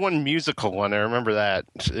 They had one musical one. I remember that.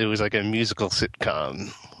 It was like a musical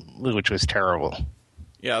sitcom, which was terrible.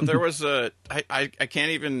 Yeah, there was I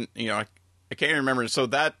can't even, I can't even remember. So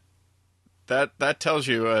that tells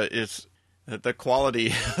you it's the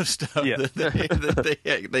quality of stuff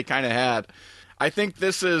that they kind of had. I think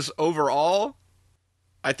this is overall,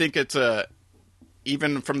 I think it's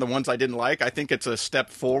even from the ones I didn't like, I think it's a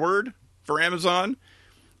step forward for Amazon.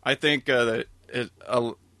 I think a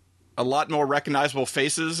lot more recognizable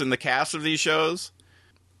faces in the cast of these shows,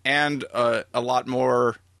 and a lot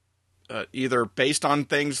more either based on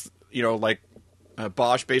things, like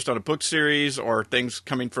Bosch based on a book series, or things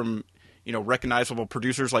coming from, recognizable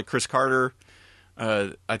producers like Chris Carter.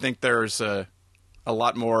 I think there's a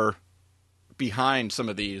lot more behind some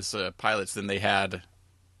of these pilots than they had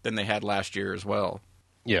last year as well.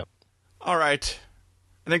 Yeah. All right.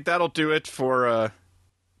 I think that'll do it for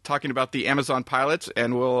talking about the Amazon pilots,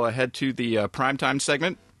 and we'll head to the primetime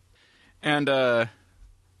segment. And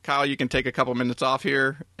Kyle, you can take a couple minutes off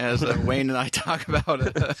here as Wayne and I talk about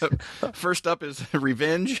it. First up is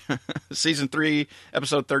Revenge. Season 3,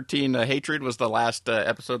 Episode 13, Hatred, was the last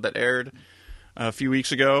episode that aired a few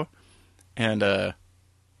weeks ago. And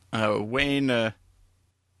Wayne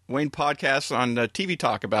podcasts on TV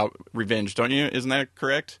Talk about Revenge, don't you? Isn't that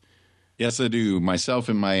correct? Yes, I do. Myself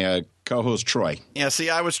and my co-host Troy. Yeah. See,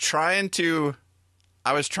 I was trying to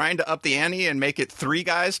up the ante and make it 3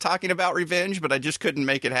 guys talking about Revenge, but I just couldn't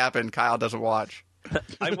make it happen. Kyle doesn't watch.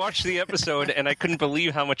 I watched the episode and I couldn't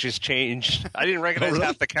believe how much has changed. I didn't recognize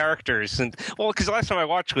half the characters, because the last time I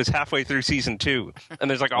watched was halfway through season 2, and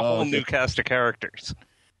there's like a whole new cast of characters.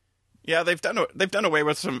 Yeah, they've done away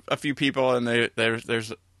with a few people, and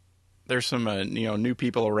there's some new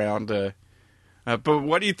people around. But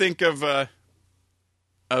what do you think of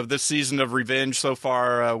this season of Revenge so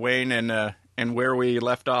far, Wayne, and where we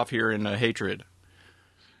left off here in Hatred?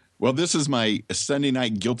 Well, this is my Sunday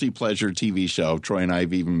night guilty pleasure TV show. Troy and I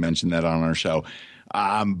have even mentioned that on our show.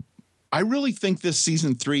 I really think this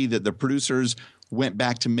season 3 that the producers went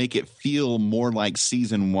back to make it feel more like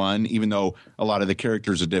season 1, even though a lot of the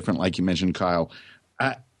characters are different, like you mentioned, Kyle.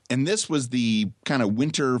 And this was the kind of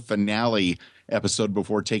winter finale episode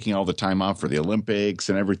before taking all the time off for the Olympics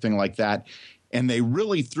and everything like that. And they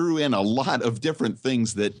really threw in a lot of different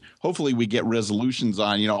things that hopefully we get resolutions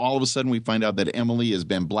on. All of a sudden we find out that Emily has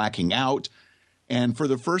been blacking out. And for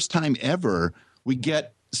the first time ever, we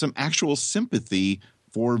get some actual sympathy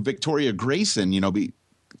for Victoria Grayson. We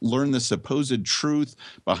learn the supposed truth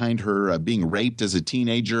behind her being raped as a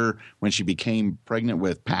teenager when she became pregnant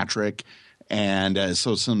with Patrick. And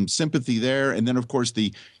so some sympathy there. And then, of course,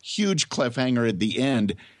 the huge cliffhanger at the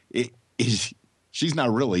end is she's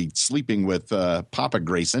not really sleeping with Papa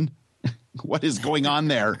Grayson. What is going on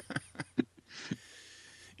there?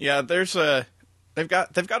 Yeah, they've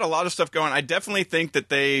got a lot of stuff going. I definitely think that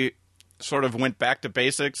they sort of went back to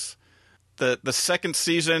basics. The second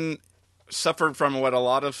season suffered from what a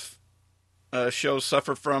lot of shows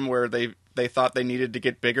suffer from, where they thought they needed to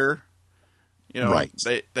get bigger. Right.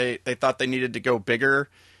 They thought they needed to go bigger,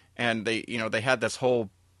 and they had this whole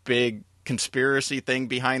big conspiracy thing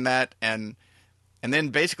behind that, and then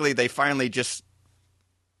basically they finally just,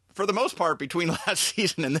 for the most part, between last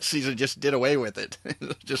season and this season, just did away with it.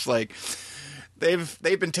 Just like they've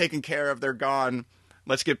been taken care of, they're gone.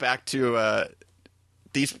 Let's get back to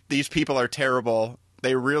these people are terrible.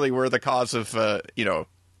 They really were the cause of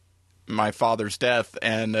my father's death,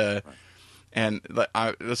 and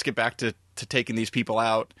let's get back to taking these people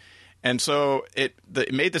out. And so it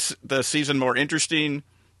made the season more interesting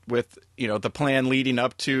with the plan leading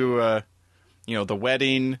up to the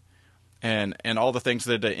wedding and all the things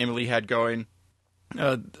that Emily had going.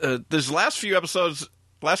 This last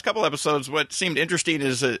couple episodes, what seemed interesting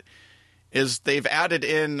is they've added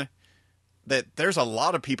in that there's a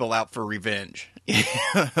lot of people out for revenge.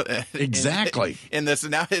 Exactly. In this,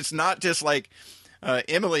 now it's not just like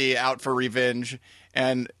Emily out for revenge,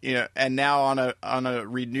 and now on a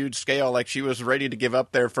renewed scale, like she was ready to give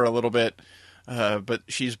up there for a little bit, but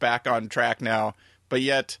she's back on track now. But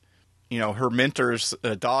yet, her mentor's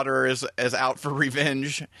daughter is out for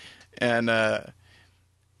revenge, and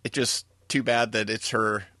it's just too bad that it's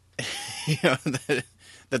her.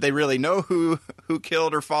 That they really know who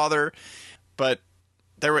killed her father, but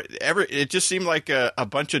it just seemed like a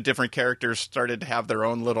bunch of different characters started to have their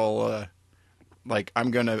own little like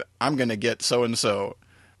I'm gonna get so and so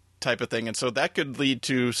type of thing, and so that could lead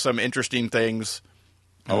to some interesting things.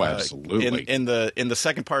 Oh, absolutely. In the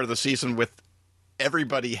second part of the season, with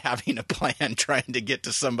everybody having a plan, trying to get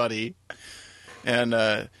to somebody,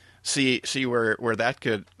 and see where that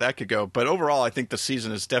could go. But overall, I think the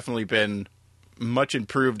season has definitely been much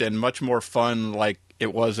improved and much more fun, like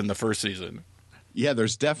it was in the first season. Yeah,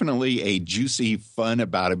 there's definitely a juicy fun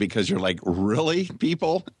about it because you're like, really,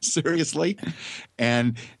 people? Seriously?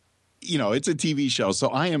 And, it's a TV show. So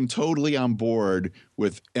I am totally on board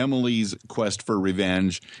with Emily's quest for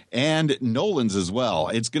revenge and Nolan's as well.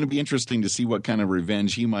 It's going to be interesting to see what kind of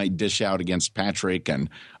revenge he might dish out against Patrick and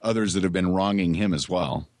others that have been wronging him as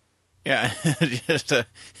well. Yeah, it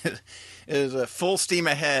is a full steam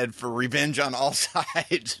ahead for revenge on all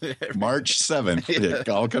sides. March 7th, it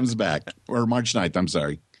all comes back. Or March 9th, I'm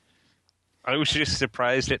sorry. I was just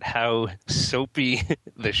surprised at how soapy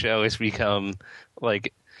the show has become.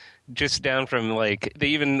 Like, just down from, like, they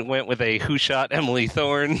even went with a who shot Emily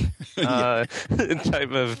Thorne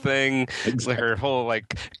type of thing. Exactly. Her whole,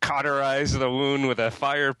 like, cauterize the wound with a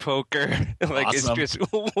fire poker. Like, Awesome. It's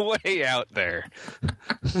just way out there.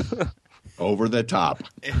 Over the top.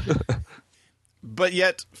 But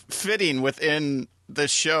yet fitting within the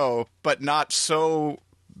show, but not so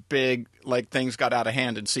big like things got out of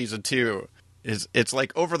hand in season 2. It's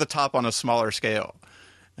like over the top on a smaller scale,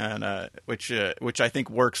 and which I think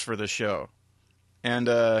works for the show. And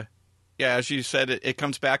as you said, it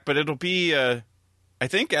comes back, but it'll be I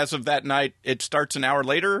think as of that night, it starts an hour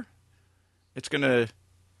later. It's gonna.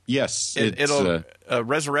 Yes, it'll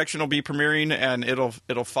Resurrection will be premiering, and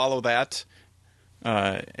it'll follow that.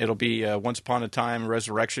 It'll be Once Upon a Time,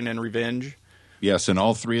 Resurrection, and Revenge. Yes, and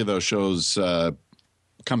all three of those shows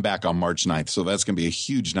come back on March 9th, so that's going to be a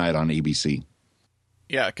huge night on ABC.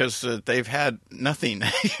 Yeah, because they've had nothing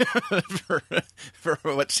for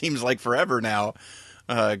what seems like forever now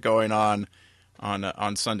going on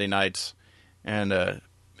Sunday nights, and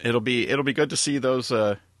it'll be good to see those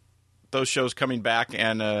shows coming back,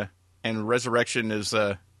 and Resurrection is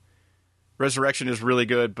really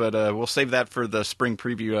good, but we'll save that for the spring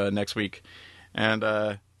preview next week.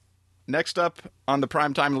 And next up on the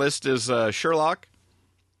primetime list is Sherlock,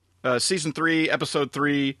 season 3, episode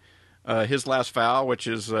 3, His Last Vow, which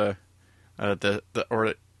is the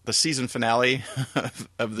season finale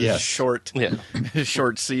of this short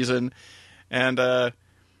season. And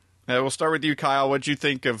we'll start with you, Kyle. What'd you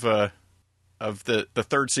think of the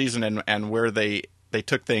third season and where they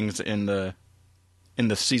took things in the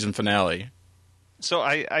season finale? So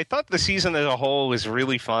I thought the season as a whole was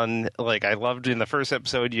really fun. Like, I loved in the first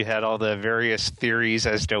episode, you had all the various theories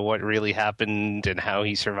as to what really happened and how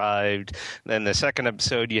he survived. Then the second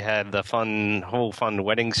episode, you had the whole fun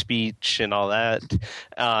wedding speech and all that.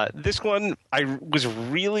 This one, I was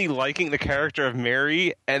really liking the character of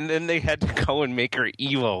Mary, and then they had to go and make her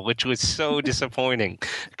evil, which was so disappointing.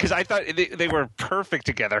 Because I thought they were perfect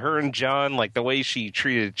together. Her and John, like the way she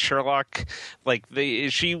treated Sherlock, like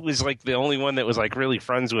she was like the only one that was like really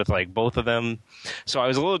friends with like both of them. So I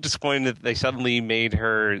was a little disappointed that they suddenly made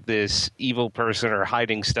her this evil person or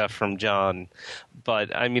hiding stuff from John.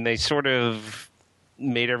 But I mean, they sort of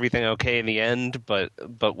made everything okay in the end, but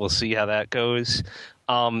we'll see how that goes.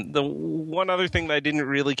 The one other thing that I didn't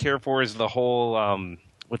really care for is the whole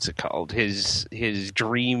what's it called? His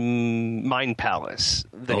dream mind palace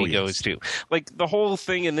that he goes to. Like the whole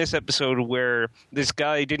thing in this episode where this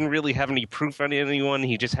guy didn't really have any proof on anyone.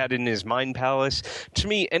 He just had it in his mind palace. To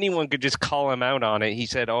me, anyone could just call him out on it. He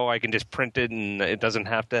said, I can just print it and it doesn't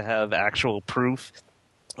have to have actual proof.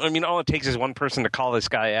 I mean, all it takes is one person to call this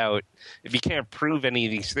guy out. If he can't prove any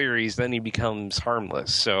of these theories, then he becomes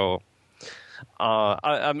harmless. So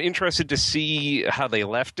I'm interested to see how they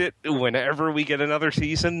left it whenever we get another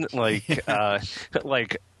season. Like,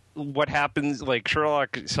 like what happens? Like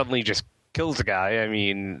Sherlock suddenly just kills a guy. I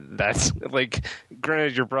mean, that's like,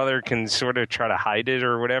 granted, your brother can sort of try to hide it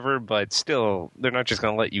or whatever, but still, they're not just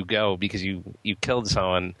going to let you go because you killed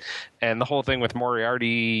someone. And the whole thing with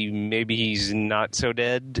Moriarty, maybe he's not so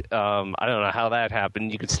dead. I don't know how that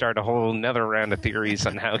happened. You could start a whole another round of theories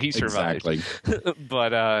on how he survived. Exactly.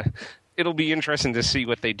 But it'll be interesting to see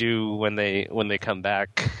what they do when they come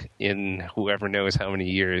back in whoever knows how many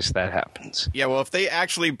years that happens. Yeah, well, if they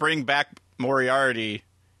actually bring back Moriarty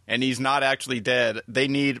and he's not actually dead, they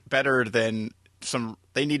need better than some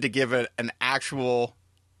they need to give it an actual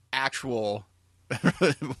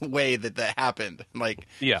way that happened. Like,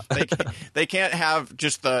 Yeah. they can't have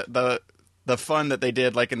just the fun that they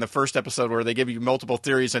did, like in the first episode, where they give you multiple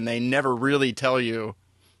theories and they never really tell you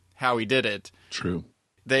how he did it. True.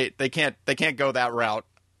 They can't go that route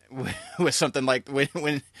with something like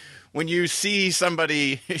when you see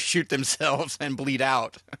somebody shoot themselves and bleed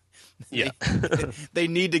out. Yeah. They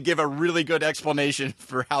need to give a really good explanation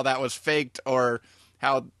for how that was faked, or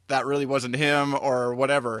how that really wasn't him, or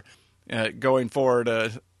whatever. Going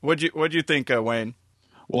forward, what'd you think, Wayne?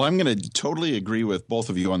 Well, I'm going to totally agree with both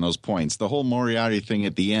of you on those points. The whole Moriarty thing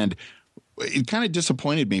at the end, it kind of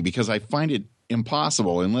disappointed me because I find it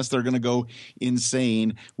impossible unless they're going to go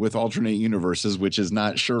insane with alternate universes, which is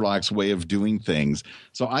not Sherlock's way of doing things.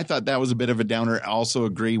 So I thought that was a bit of a downer. I also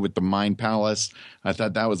agree with the Mind Palace. I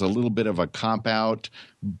thought that was a little bit of a cop-out.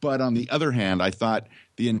 But on the other hand, I thought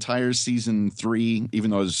the entire season 3,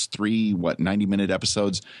 even though it was 3, 90-minute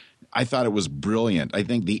episodes, I thought it was brilliant. I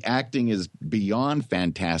think the acting is beyond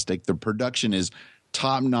fantastic. The production is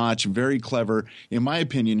top-notch, very clever. In my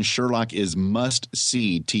opinion, Sherlock is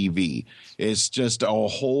must-see TV. It's just a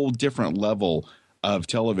whole different level of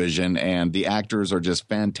television, and the actors are just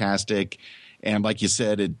fantastic. And like you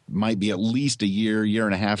said, it might be at least a year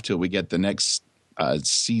and a half till we get the next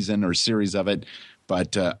season or series of it.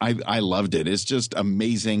 But I loved it. It's just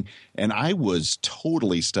amazing. And I was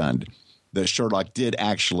totally stunned that Sherlock did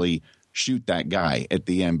actually shoot that guy at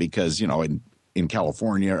the end, because, you know, in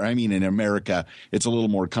California, I mean, in America, it's a little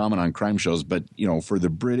more common on crime shows. But, you know, for the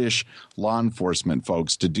British law enforcement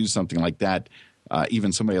folks to do something like that,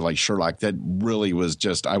 even somebody like Sherlock, that really was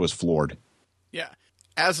just, I was floored. Yeah.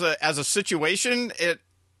 As a situation,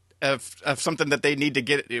 of something that they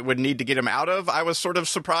would need to get him out of, I was sort of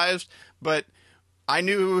surprised, but I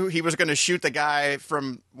knew he was going to shoot the guy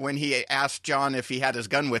from when he asked John if he had his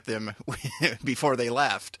gun with him before they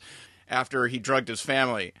left, after he drugged his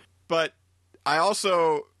family. But I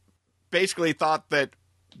also basically thought that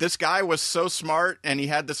this guy was so smart, and he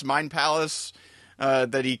had this mind palace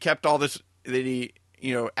that he kept all this, that he,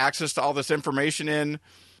 you know, access to all this information in,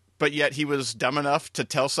 but yet he was dumb enough to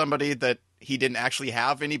tell somebody that he didn't actually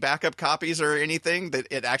have any backup copies or anything, that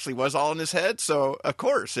it actually was all in his head. So of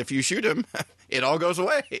course, if you shoot him, it all goes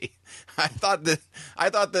away. I thought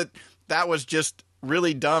that was just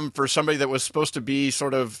really dumb for somebody that was supposed to be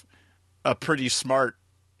sort of a pretty smart,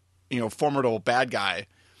 you know, formidable bad guy,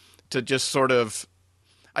 to just sort of,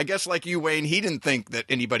 I guess like you, Wayne, he didn't think that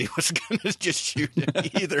anybody was going to just shoot him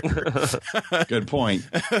either. Good point.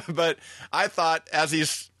 But I thought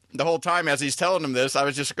the whole time as he's telling him this, I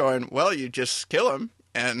was just going, well, you just kill him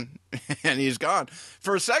and he's gone.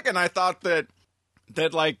 For a second, I thought that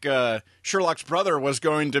like Sherlock's brother was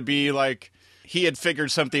going to be like, he had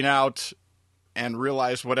figured something out and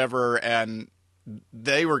realized whatever, and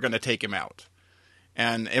they were going to take him out,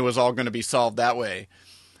 and it was all going to be solved that way.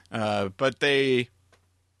 But they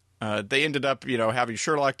ended up, you know, having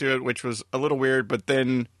Sherlock do it, which was a little weird. But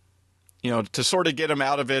then, you know, to sort of get him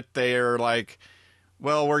out of it, they're like,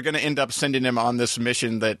 well, we're going to end up sending him on this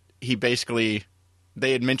mission that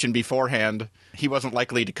they had mentioned beforehand he wasn't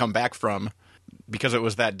likely to come back from, because it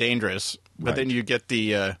was that dangerous. But Right. then you get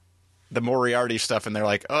the Moriarty stuff, and they're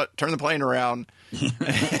like, oh, turn the plane around.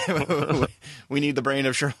 We need the brain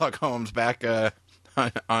of Sherlock Holmes back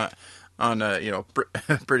on you know,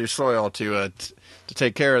 British soil to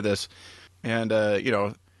take care of this. And, you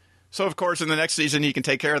know, so of course in the next season he can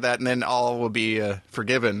take care of that, and then all will be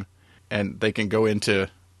forgiven, and they can go into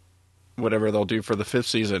whatever they'll do for the 5th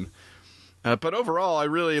season. But overall, I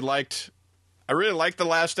really liked the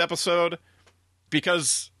last episode,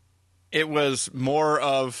 because it was more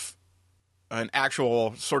of an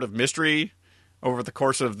actual sort of mystery over the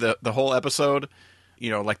course of the whole episode. You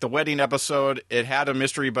know, like the wedding episode, it had a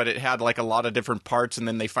mystery, but it had like a lot of different parts, and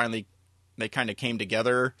then they kind of came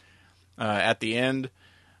together at the end.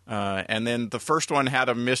 And then the first one had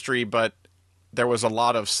a mystery, but there was a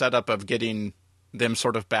lot of setup of getting them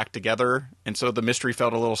sort of back together, and so the mystery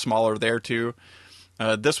felt a little smaller there too.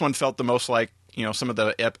 This one felt the most like, you know, some of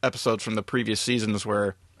the episodes from the previous seasons,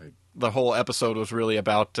 where the whole episode was really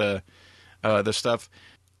about this stuff.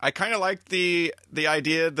 I kind of liked the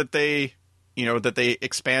idea that they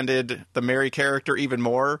expanded the Mary character even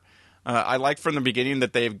more. I liked from the beginning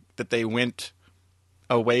that they went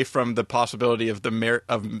away from the possibility of the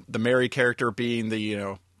Mary character being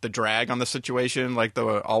the drag on the situation, like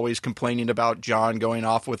the always complaining about John going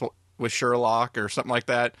off with Sherlock or something like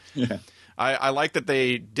that. Yeah. I like that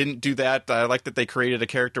they didn't do that. I like that they created a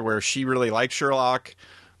character where she really liked Sherlock.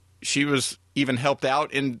 She was even helped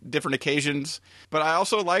out in different occasions. But I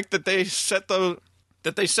also like that they set the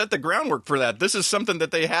that they set the groundwork for that. This is something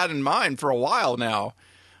that they had in mind for a while now.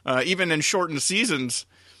 Even in shortened seasons,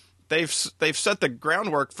 they've set the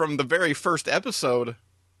groundwork from the very first episode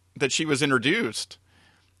that she was introduced,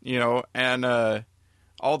 and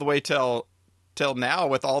all the way till now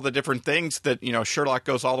with all the different things that, Sherlock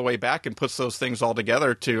goes all the way back and puts those things all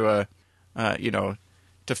together to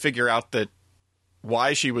figure out that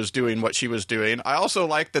why she was doing what she was doing. I also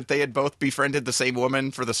like that they had both befriended the same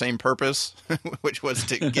woman for the same purpose, which was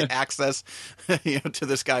to get access, to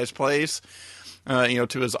this guy's place,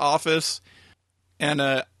 to his office. And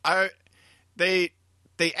they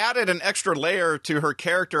added an extra layer to her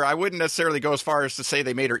character. I wouldn't necessarily go as far as to say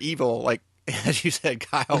they made her evil, like as you said,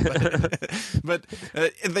 Kyle, but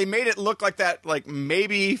they made it look like that, like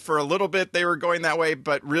maybe for a little bit they were going that way,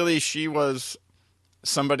 but really she was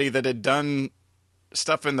somebody that had done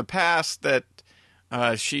stuff in the past that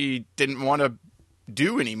she didn't want to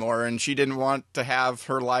do anymore, and she didn't want to have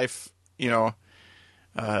her life,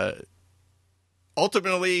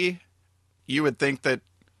 ultimately you would think that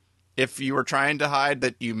if you were trying to hide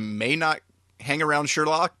that you may not hang around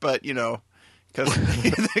Sherlock, but because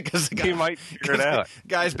the guy He might figure it out.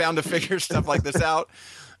 Guy's bound to figure stuff like this out.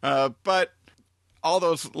 But all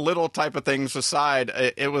those little type of things aside,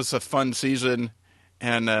 it was a fun season,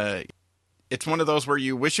 and it's one of those where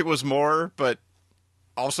you wish it was more, but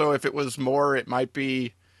also if it was more, it might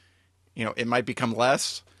be, it might become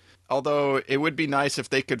less. Although it would be nice if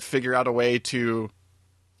they could figure out a way to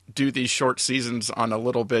do these short seasons on a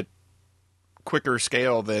little bit quicker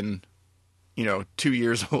scale than, 2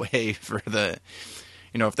 years away for the,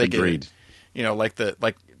 if they Agreed. get, like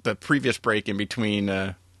the previous break in between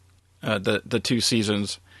the two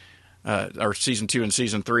seasons, or season 2 and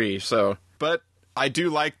season 3. So, but I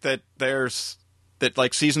do like that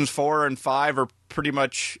like seasons 4 and 5 are pretty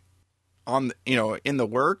much on, in the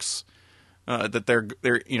works, that they're,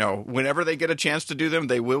 whenever they get a chance to do them,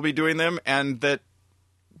 they will be doing them. And that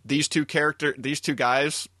these two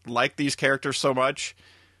guys like these characters so much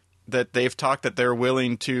that they've talked that they're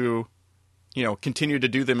willing to, continue to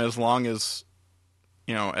do them as long as,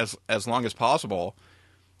 as long as possible.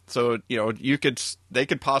 So, they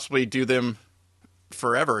could possibly do them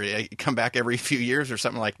forever, come back every few years or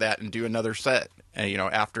something like that and do another set,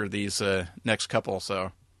 after these next couple.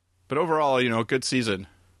 So, but overall, good season.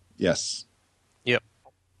 Yes. Yep.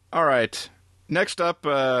 All right. Next up,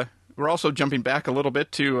 we're also jumping back a little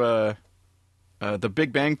bit to The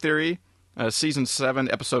Big Bang Theory, season 7,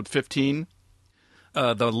 episode 15,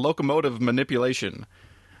 the locomotive manipulation,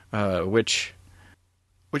 which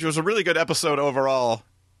was a really good episode overall.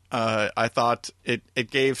 I thought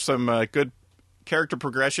it gave some good character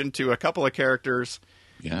progression to a couple of characters.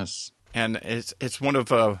 Yes. And it's one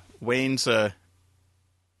of Wayne's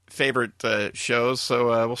favorite shows.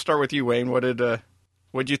 So we'll start with you, Wayne. What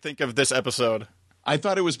did you think of this episode? I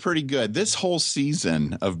thought it was pretty good. This whole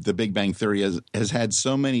season of The Big Bang Theory has had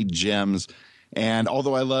so many gems. And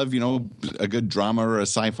although I love, a good drama or a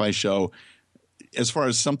sci-fi show, as far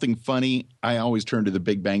as something funny, I always turn to The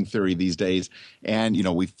Big Bang Theory these days. And,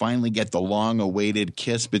 we finally get the long-awaited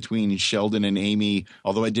kiss between Sheldon and Amy,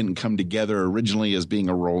 although it didn't come together originally as being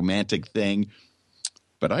a romantic thing.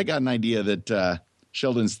 But I got an idea that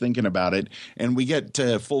Sheldon's thinking about it. And we get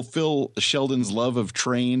to fulfill Sheldon's love of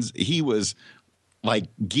trains. He was like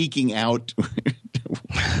geeking out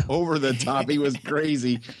over the top. He was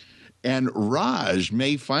crazy. And Raj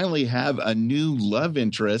may finally have a new love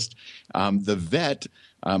interest, the vet,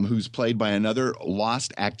 who's played by another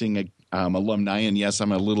Lost acting alumni. And yes,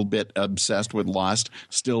 I'm a little bit obsessed with Lost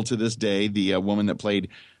still to this day. The woman that played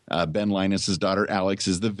Ben Linus's daughter, Alex,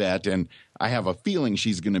 is the vet. And I have a feeling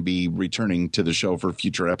she's going to be returning to the show for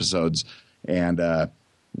future episodes. And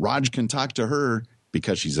Raj can talk to her,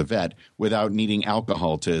 because she's a vet, without needing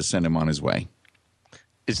alcohol to send him on his way.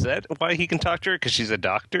 Is that why he can talk to her? Because she's a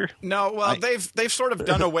doctor? No, well, they've sort of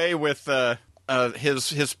done away with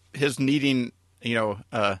his needing,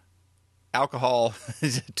 alcohol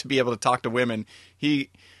to be able to talk to women. He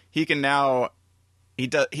can now,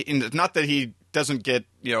 not that he doesn't get,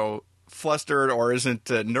 flustered or isn't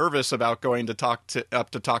nervous about going to talk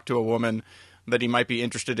to a woman that he might be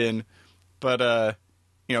interested in, but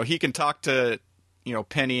he can talk to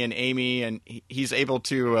Penny and Amy, and he's able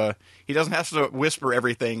to. He doesn't have to whisper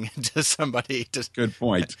everything to somebody. Good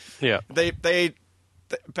point. Yeah, they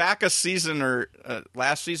back a season or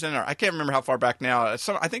last season, or I can't remember how far back now.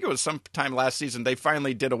 I think it was sometime last season. They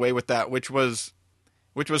finally did away with that, which was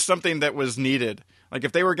something that was needed. Like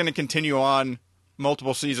if they were going to continue on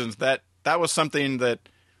multiple seasons, that was something that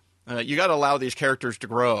you got to allow these characters to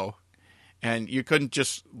grow, and you couldn't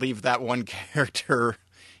just leave that one character,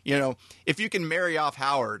 if you can marry off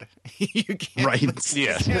Howard, you can't, Right. you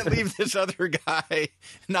Yeah. can't leave this other guy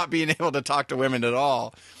not being able to talk to women at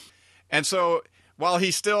all. And so while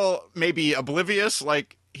he's still maybe oblivious,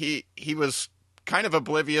 like he was kind of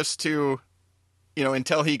oblivious to,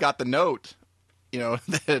 until he got the note,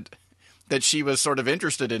 that she was sort of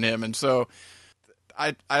interested in him. And so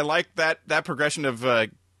I like that progression of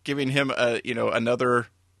giving him another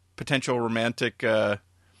potential romantic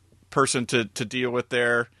person to deal with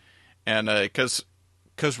there, and because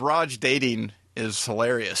Raj dating is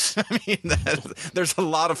hilarious. I mean, there's a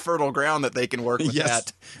lot of fertile ground that they can work with.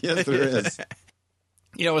 Yes. Yes, there is.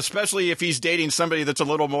 Especially if he's dating somebody that's a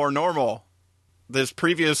little more normal. This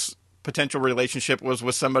previous potential relationship was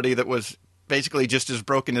with somebody that was basically just as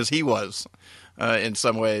broken as he was in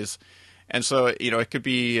some ways. And so, it could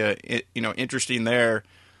be, interesting there.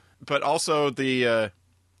 But also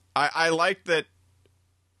I like that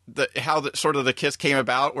how the kiss came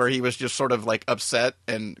about, where he was just sort of like upset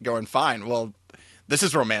and going, fine, well, this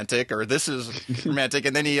is romantic, or this is romantic.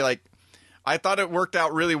 And then I thought it worked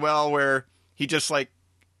out really well where he just like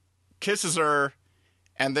kisses her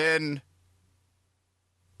and then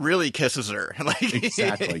really kisses her. Like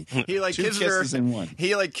Exactly. He like Two kisses kisses her. in one.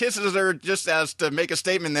 He like kisses her just as to make a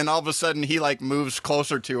statement. Then all of a sudden he like moves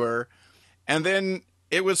closer to her, and then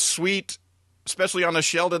it was sweet, especially on a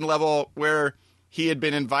Sheldon level where he had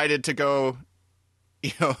been invited to go,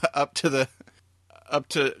 up to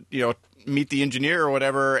meet the engineer or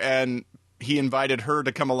whatever, and he invited her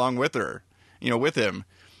to come along with her, with him,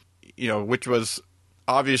 which was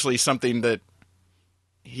obviously something that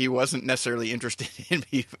he wasn't necessarily interested in,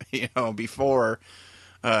 before,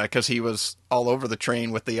 because he was all over the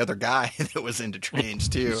train with the other guy that was into trains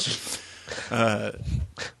too.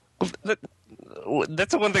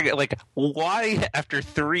 That's the one thing. Like, why after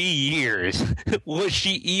 3 years was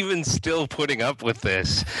she even still putting up with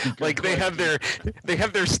this? Like, they have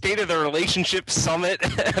their state of the relationship summit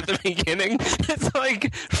at the beginning. It's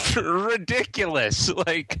like ridiculous.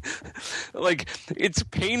 Like it's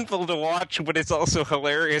painful to watch, but it's also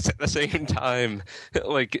hilarious at the same time.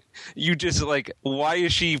 Like, you just like, why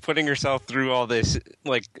is she putting herself through all this?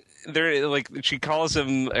 She calls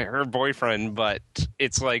him her boyfriend, but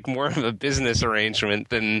it's like more of a business arrangement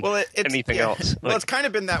than anything else. Well, it's kind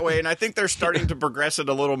of been that way, and I think they're starting to progress it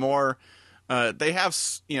a little more. They have,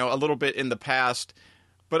 a little bit in the past,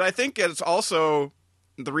 but I think it's also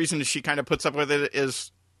the reason she kind of puts up with it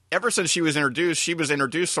is ever since she was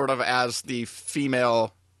introduced sort of as the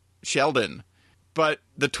female Sheldon. But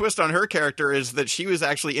the twist on her character is that she was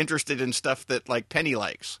actually interested in stuff that like Penny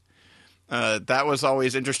likes. That was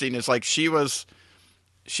always interesting. It's like she was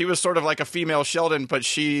sort of like a female Sheldon, but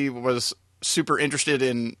she was super interested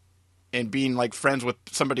in being like friends with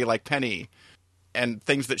somebody like Penny and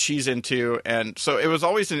things that she's into. And so it was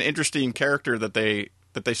always an interesting character that they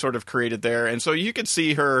sort of created there. And so you could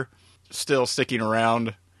see her still sticking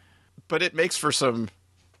around, but it makes for some,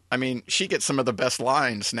 I mean, she gets some of the best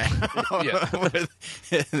lines now.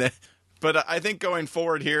 But I think going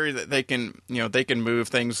forward here that they can move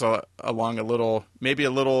things along maybe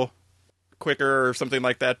a little quicker or something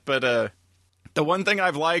like that. But the one thing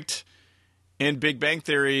I've liked in Big Bang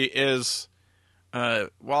Theory is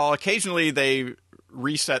while occasionally they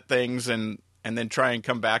reset things and then try and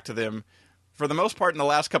come back to them, for the most part in the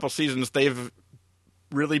last couple seasons, they've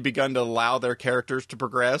really begun to allow their characters to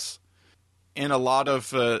progress. In a lot of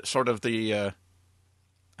sort of the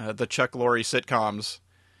Chuck Lorre sitcoms,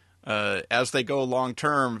 as they go long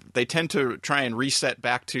term, they tend to try and reset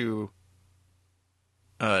back to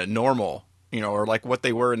normal, or like what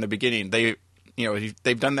they were in the beginning. They've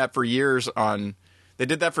done that for years they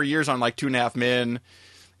did that for years on like 2.5 Men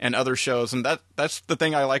and other shows, and that's the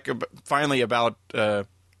thing I like finally about.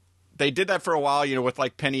 They did that for a while, with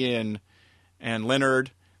like Penny and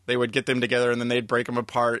Leonard. They would get them together and then they'd break them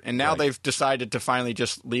apart, and now they've decided to finally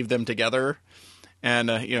just leave them together and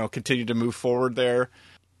continue to move forward there.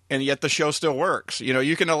 And yet the show still works.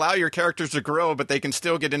 You can allow your characters to grow, but they can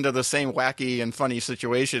still get into the same wacky and funny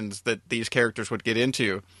situations that these characters would get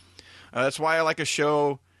into. That's why I like a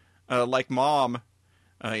show like Mom,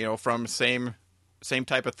 from same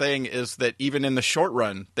type of thing, is that even in the short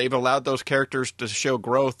run, they've allowed those characters to show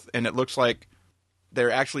growth, and it looks like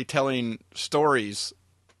they're actually telling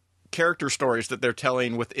character stories that they're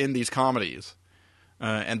telling within these comedies.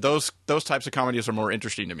 And those types of comedies are more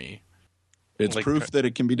interesting to me. It's Like proof that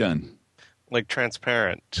it can be done. Like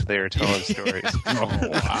Transparent, they are telling stories. Oh,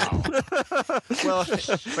 wow. Well,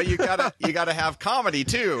 but you gotta have comedy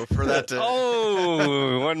too for that to.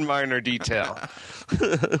 Oh, one minor detail.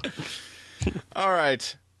 All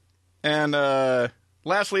right, and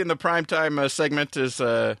lastly, in the primetime segment is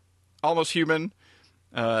Almost Human,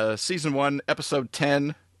 Season 1, Episode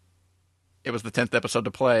 10. It was the 10th episode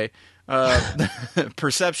to play.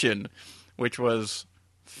 Perception, which was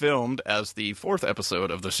filmed as the 4th episode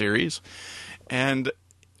of the series, and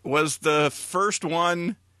was the first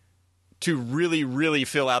one to really, really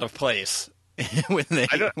feel out of place. I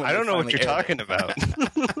don't know what you're talking about.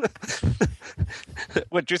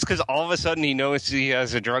 What, just because all of a sudden he knows he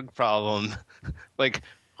has a drug problem? Like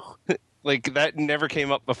that never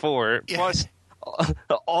came up before. Yeah. Plus,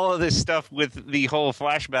 all of this stuff with the whole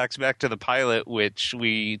flashbacks back to the pilot, which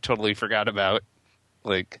we totally forgot about.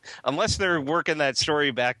 Like, unless they're working that story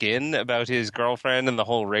back in about his girlfriend and the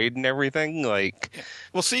whole raid and everything, like...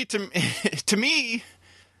 Well, see, to me,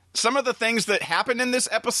 some of the things that happen in this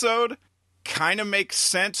episode kind of make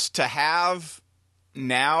sense to have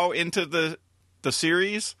now into the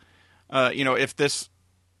series. If this...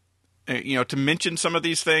 to mention some of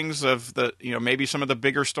these things of the, maybe some of the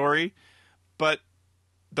bigger story. But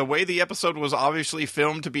the way the episode was obviously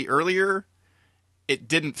filmed to be earlier... it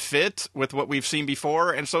didn't fit with what we've seen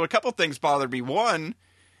before. And so a couple things bothered me. One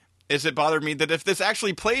is it bothered me that if this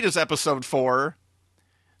actually played as episode 4,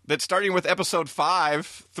 that starting with episode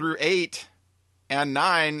 5 through 8 and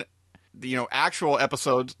 9, actual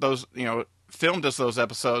episodes, those, filmed as those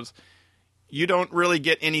episodes, you don't really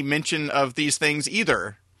get any mention of these things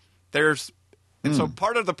either. And so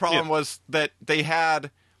part of the problem was that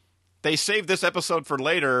they saved this episode for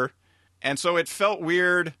later. And so it felt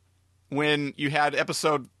weird when you had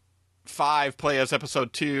episode 5 play as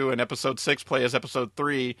episode 2 and episode 6 play as episode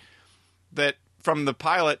 3, that from the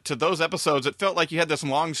pilot to those episodes, it felt like you had this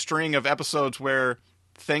long string of episodes where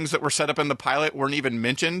things that were set up in the pilot weren't even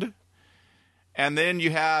mentioned. And then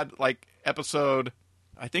you had episode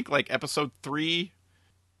 3. I think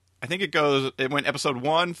it went episode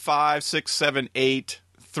 1, 5, 6, 7, 8,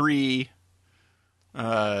 3,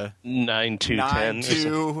 9, 2, 10,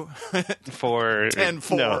 2, 4, 10,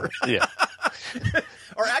 4. No, yeah.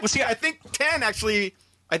 Or actually, I think 10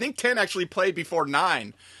 actually played before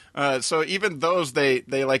 9. So even those they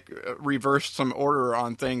reversed some order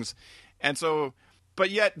on things, and so, but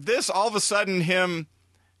yet this all of a sudden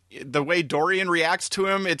the way Dorian reacts to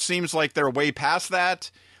him, it seems like they're way past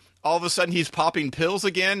that. All of a sudden he's popping pills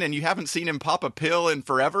again, and you haven't seen him pop a pill in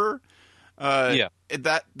forever.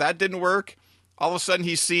 That didn't work. All of a sudden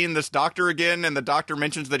he's seeing this doctor again, and the doctor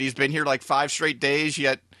mentions that he's been here 5 straight days,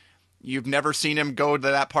 yet you've never seen him go to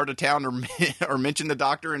that part of town or mention the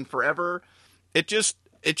doctor in forever. It just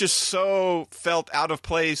so felt out of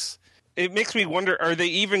place. It makes me wonder, are they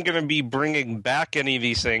even going to be bringing back any of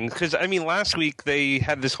these things? Because, last week they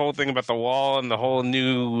had this whole thing about the wall and the whole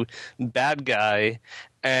new bad guy,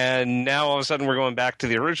 and now all of a sudden we're going back to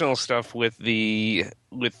the original stuff with the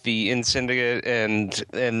In Syndicate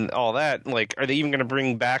and all that. Are they even going to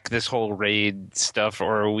bring back this whole raid stuff,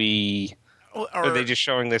 or are they just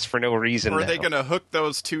showing this for no reason? Or are they going to hook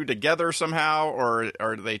those two together somehow, or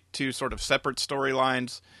are they two sort of separate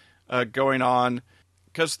storylines going on?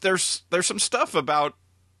 Because there's some stuff about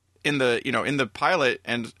in the pilot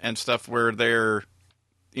and stuff where they're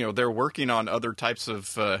working on other types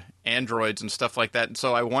of androids and stuff like that, and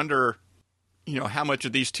so I wonder how much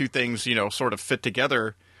of these two things sort of fit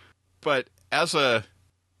together. But as a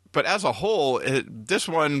whole, this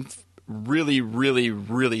one really, really,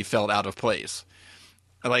 really felt out of place.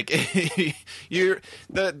 The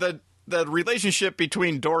relationship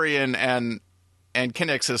between Dorian and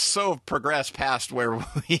Kinnex has so progressed past where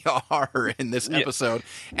we are in this episode.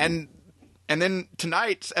 And then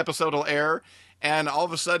tonight's episode will air, and all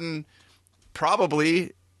of a sudden,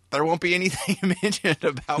 probably, there won't be anything mentioned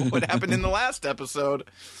about what happened in the last episode.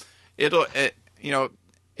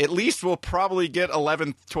 At least we'll probably get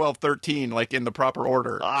 11, 12, 13, in the proper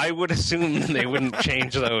order. I would assume they wouldn't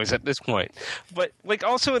change those at this point. But,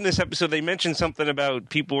 also in this episode, they mentioned something about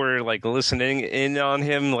people were, listening in on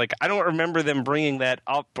him. I don't remember them bringing that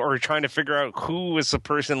up or trying to figure out who was the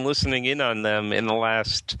person listening in on them in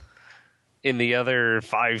the other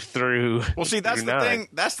 5 through. Well, see, that's the 9. thing.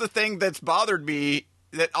 That's the thing that's bothered me.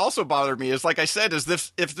 That also bothered me is, like I said,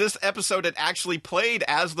 if this episode had actually played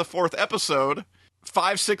as the 4th episode,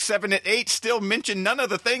 5, 6, 7, and 8 still mention none of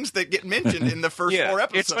the things that get mentioned in the first 4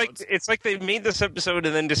 episodes. It's like they made this episode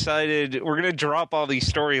and then decided we're going to drop all these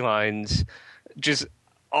storylines, just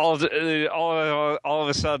all of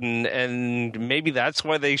a sudden, and maybe that's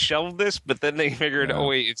why they shelved this. But then they figured, oh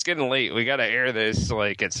wait, it's getting late. We got to air this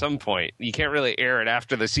at some point. You can't really air it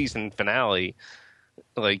after the season finale.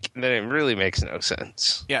 Then it really makes no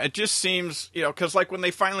sense. Yeah, it just seems because when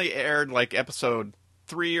they finally aired episode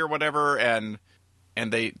 3 or whatever, and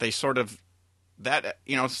they sort of that,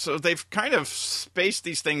 so they've kind of spaced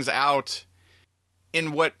these things out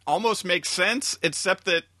in what almost makes sense, except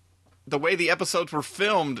that the way the episodes were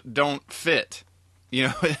filmed don't fit.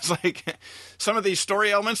 It's like some of these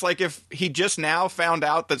story elements, like if he just now found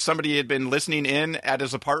out that somebody had been listening in at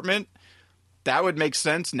his apartment, that would make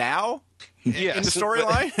sense now in the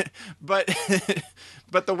storyline.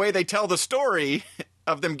 But the way they tell the story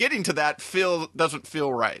of them getting to that doesn't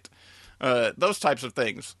feel right. Those types of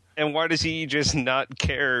things. And why does he just not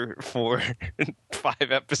care for 5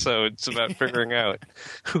 episodes about figuring out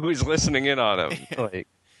who is listening in on him? Like,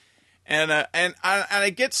 and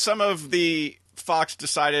I get some of the Fox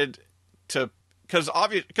decided to, because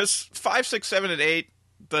 5, 6, 7, and 8,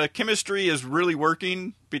 the chemistry is really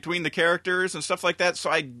working between the characters and stuff like that. So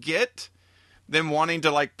I get them wanting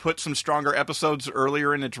to like put some stronger episodes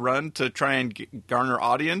earlier in its run to try and garner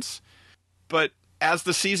audience. But as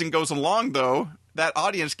the season goes along, though, that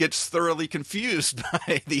audience gets thoroughly confused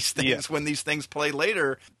by these things when these things play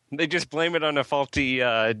later. They just blame it on a faulty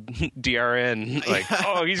DRN. Like,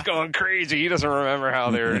 oh, he's going crazy. He doesn't remember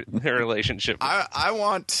how their relationship. I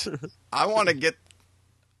want to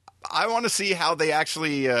see how they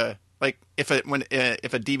actually like if a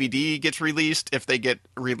DVD gets released, if they get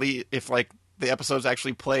if like the episodes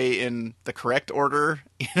actually play in the correct order,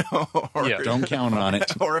 or don't count on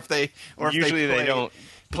it, or if they they don't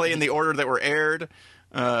play in the order that were aired.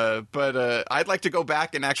 But I'd like to go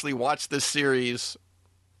back and actually watch this series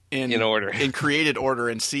in order, in created order,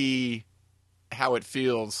 and see how it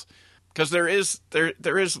feels, because there is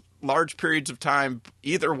large periods of time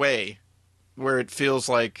either way where it feels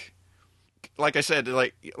like I said,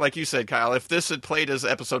 like you said, Kyle, if this had played as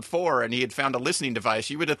episode 4 and he had found a listening device,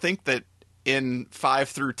 you would have think that in 5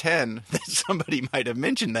 through 10 that somebody might have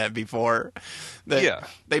mentioned that before, that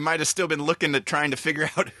they might have still been looking at trying to figure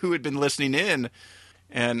out who had been listening in,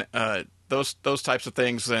 and those types of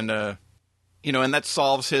things. And and that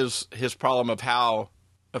solves his problem of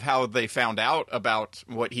how they found out about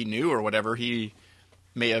what he knew or whatever. He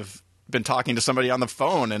may have been talking to somebody on the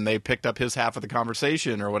phone and they picked up his half of the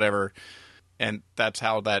conversation or whatever, and that's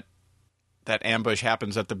how that ambush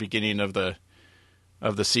happens at the beginning of the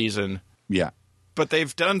season. Yeah, but they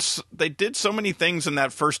did so many things in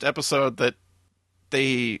that first episode that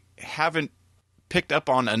they haven't picked up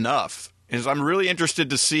on enough. I'm really interested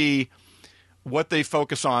to see what they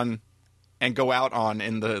focus on and go out on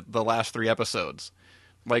in the last 3 episodes.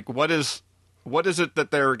 Like, what is it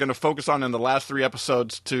that they're going to focus on in the last 3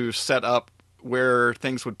 episodes to set up where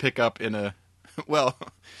things would pick up in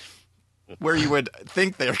where you would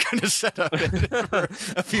think they're going to set up for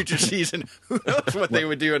a future season. Who knows what they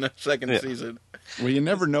would do in a second season? Well, you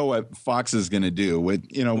never know what Fox is going to do.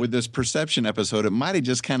 With this Perception episode, it might have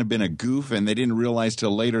just kind of been a goof, and they didn't realize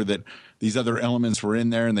till later that these other elements were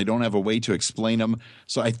in there, and they don't have a way to explain them.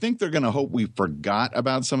 So I think they're going to hope we forgot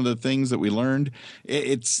about some of the things that we learned.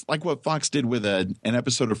 It's like what Fox did with an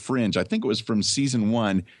episode of Fringe. I think it was from season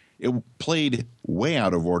 1. It played way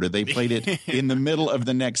out of order. They played it in the middle of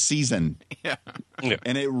the next season. Yeah.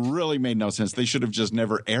 And it really made no sense. They should have just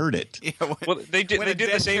never aired it. Yeah, they did the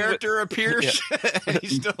the same character appears and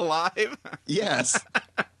he's still alive. Yes.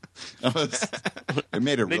 It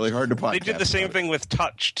made it really hard to podcast. They did the same thing with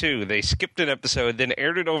Touch, too. They skipped an episode, then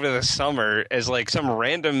aired it over the summer as like some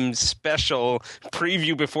random special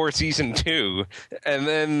preview before season 2, and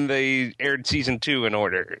then they aired season 2 in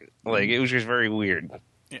order. Like, it was just very weird.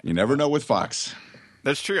 You never know with Fox.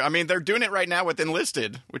 That's true. I mean, they're doing it right now with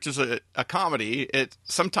Enlisted, which is a comedy. It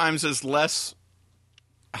sometimes is less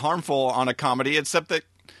harmful on a comedy, except that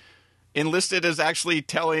Enlisted is actually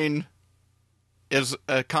is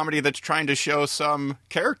a comedy that's trying to show some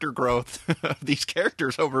character growth of these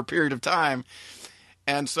characters over a period of time.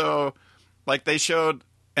 And so, like, they showed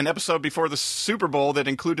an episode before the Super Bowl that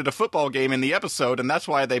included a football game in the episode, and that's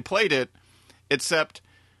why they played it, except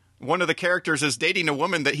one of the characters is dating a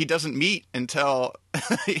woman that he doesn't meet until,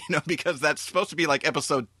 because that's supposed to be like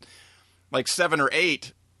episode 7 or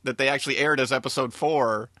 8 that they actually aired as episode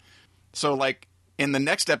 4. So like in the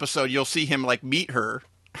next episode, you'll see him like meet her.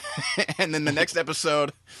 And then the next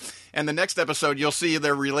episode you'll see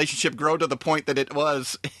their relationship grow to the point that it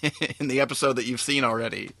was in the episode that you've seen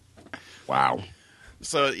already. Wow.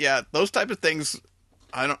 So yeah, those type of things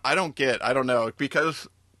I don't get. I don't know, because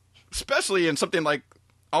especially in something like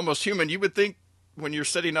Almost Human, you would think when you're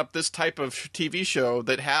setting up this type of TV show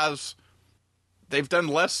that they've done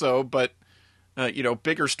less so, but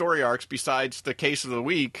bigger story arcs besides the case of the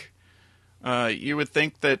week, you would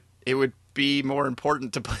think that it would be more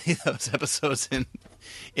important to play those episodes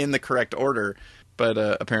in the correct order, but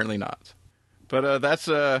apparently not. But that's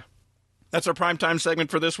our primetime segment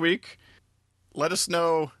for this week. let us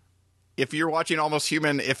know if you're watching Almost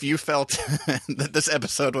Human, if you felt that this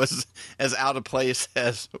episode was as out of place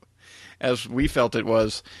as we felt it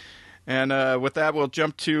was. And with that, we'll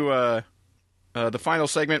jump to the final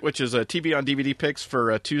segment, which is TV on DVD picks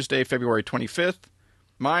for Tuesday, February 25th.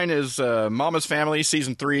 Mine is Mama's Family,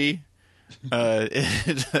 Season 3.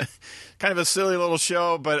 It's kind of a silly little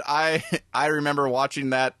show, but I remember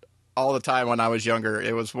watching that all the time when I was younger.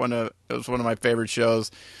 It was one of my favorite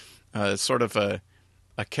shows. It's sort of a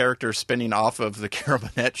character spinning off of the Carol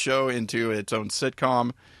Burnett show into its own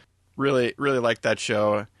sitcom. Really, really liked that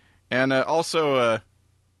show. And also,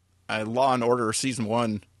 Law and Order Season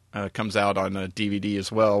 1 comes out on DVD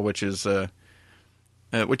as well, which is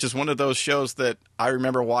one of those shows that I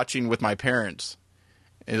remember watching with my parents.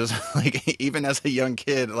 It was like, even as a young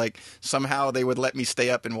kid, like somehow they would let me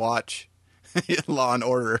stay up and watch Law and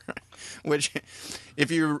Order, which,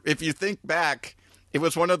 if you think back, it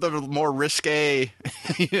was one of the more risque,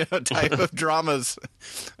 type of dramas.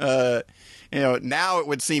 Now it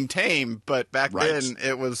would seem tame, but back then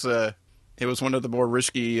it was one of the more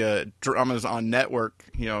risky dramas on network,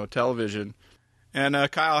 television. And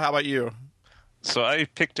Kyle, how about you? So I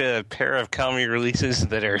picked a pair of comedy releases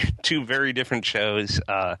that are two very different shows.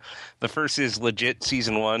 The first is Legit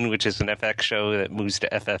Season 1, which is an FX show that moves to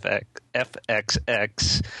FXX.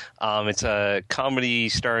 It's a comedy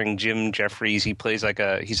starring Jim Jeffries. He plays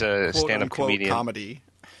he's a stand-up comedian. Comedy.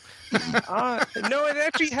 No,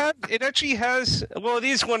 it actually has. Well, it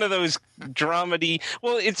is one of those dramedy.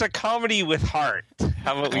 Well, it's a comedy with heart.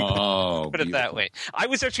 How about we put it that way? I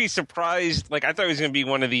was actually surprised. Like, I thought it was going to be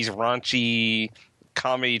one of these raunchy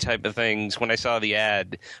comedy type of things when I saw the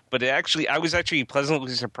ad, but I was actually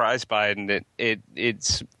pleasantly surprised by it, and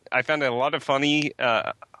I found it a lot of funny.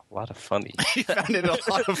 A lot of funny. You found it a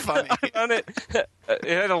lot of funny. I found it. It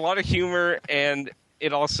had a lot of humor, and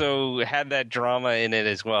it also had that drama in it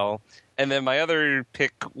as well. And then my other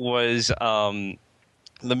pick was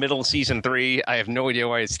The Middle, Season 3. I have no idea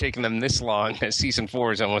why it's taken them this long, as Season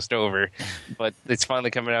 4 is almost over. But it's finally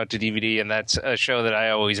coming out to DVD, and that's a show that I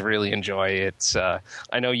always really enjoy. It's I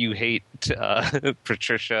know you hate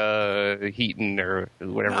Patricia Heaton or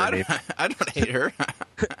whatever her name is. I don't hate her.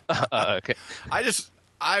 Okay.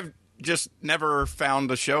 I've just never found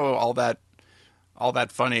the show all that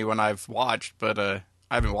funny when I've watched, but I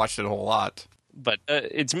haven't watched it a whole lot. But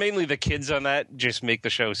it's mainly the kids on that just make the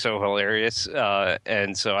show so hilarious,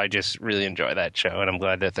 and so I just really enjoy that show, and I'm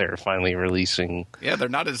glad that they're finally releasing. Yeah, they're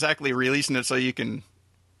not exactly releasing it so you can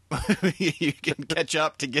catch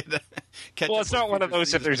up to get. Well, it's not one of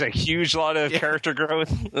those if there's a huge lot of character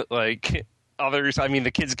growth like others. I mean,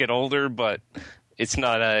 the kids get older, but it's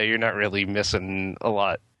not. You're not really missing a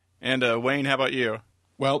lot. And Wayne, how about you?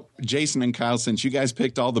 Well, Jason and Kyle, since you guys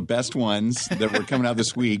picked all the best ones that were coming out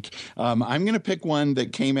this week, I'm going to pick one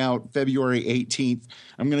that came out February 18th.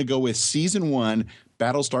 I'm going to go with Season 1,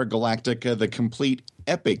 Battlestar Galactica, the complete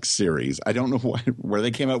Epic series. I don't know where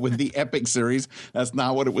they came up with the Epic series. That's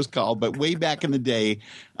not what it was called. But way back in the day,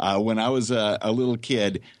 when I was a little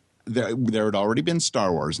kid, there had already been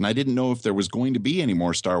Star Wars, and I didn't know if there was going to be any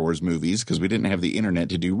more Star Wars movies because we didn't have the internet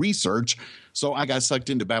to do research. So I got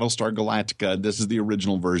sucked into Battlestar Galactica. This is the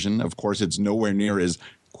original version. Of course, it's nowhere near as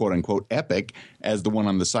quote-unquote epic as the one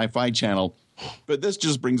on the Sci-Fi Channel. But this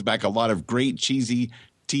just brings back a lot of great, cheesy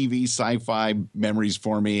TV sci-fi memories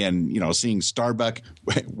for me, and seeing Starbuck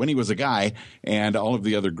when he was a guy and all of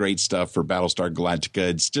the other great stuff for Battlestar Galactica.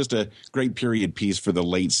 It's just a great period piece for the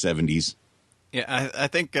late 70s. Yeah, I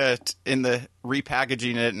think in the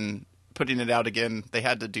repackaging it and putting it out again, they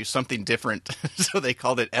had to do something different, so they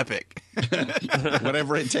called it Epic.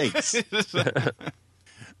 Whatever it takes.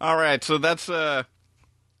 All right, so that's our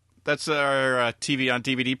TV on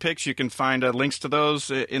DVD picks. You can find links to those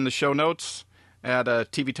in the show notes at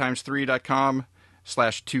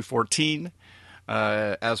tvtimes3.com/214,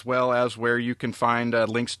 as well as where you can find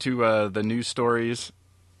links to the news stories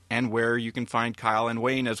and where you can find Kyle and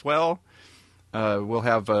Wayne as well. We'll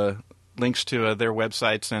have links to their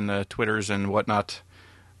websites and Twitters and whatnot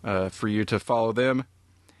for you to follow them.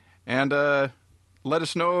 And let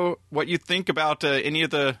us know what you think about any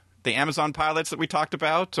of the Amazon pilots that we talked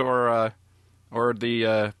about, or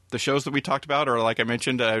the shows that we talked about. Or like I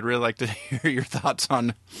mentioned, I'd really like to hear your thoughts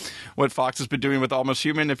on what Fox has been doing with Almost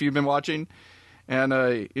Human if you've been watching. And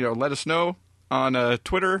let us know on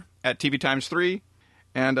Twitter at TVx3.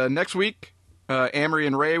 And next week, Amory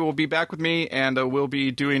and Ray will be back with me, and we'll be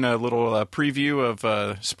doing a little preview of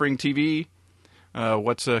Spring TV,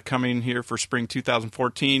 what's coming here for Spring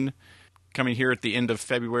 2014, coming here at the end of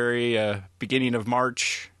February, beginning of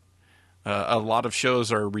March. A lot of shows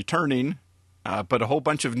are returning, But a whole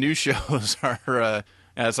bunch of new shows are,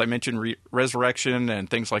 as I mentioned, Resurrection and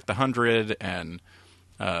things like The 100 and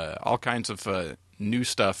all kinds of new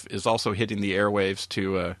stuff is also hitting the airwaves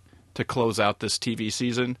to close out this TV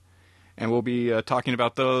season. And we'll be talking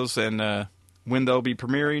about those and when they'll be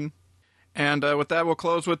premiering. And with that, we'll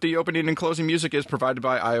close with the opening and closing music is provided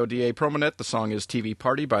by IODA Promonet. The song is TV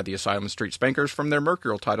Party by the Asylum Street Spankers from their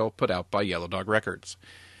Mercurial title put out by Yellow Dog Records.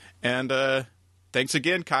 And thanks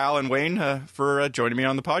again, Kyle and Wayne, for joining me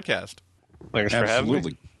on the podcast. Thanks for having me.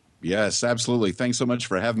 Absolutely. Yes, absolutely. Thanks so much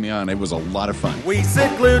for having me on. It was a lot of fun. We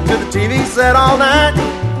sit glued to the TV set all night.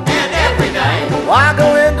 And every day, Why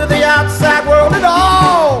go into the outside world at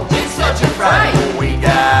all? it's such a fright. We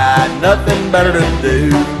got nothing better to do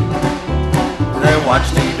than watch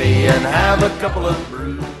TV and have a couple of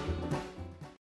brews.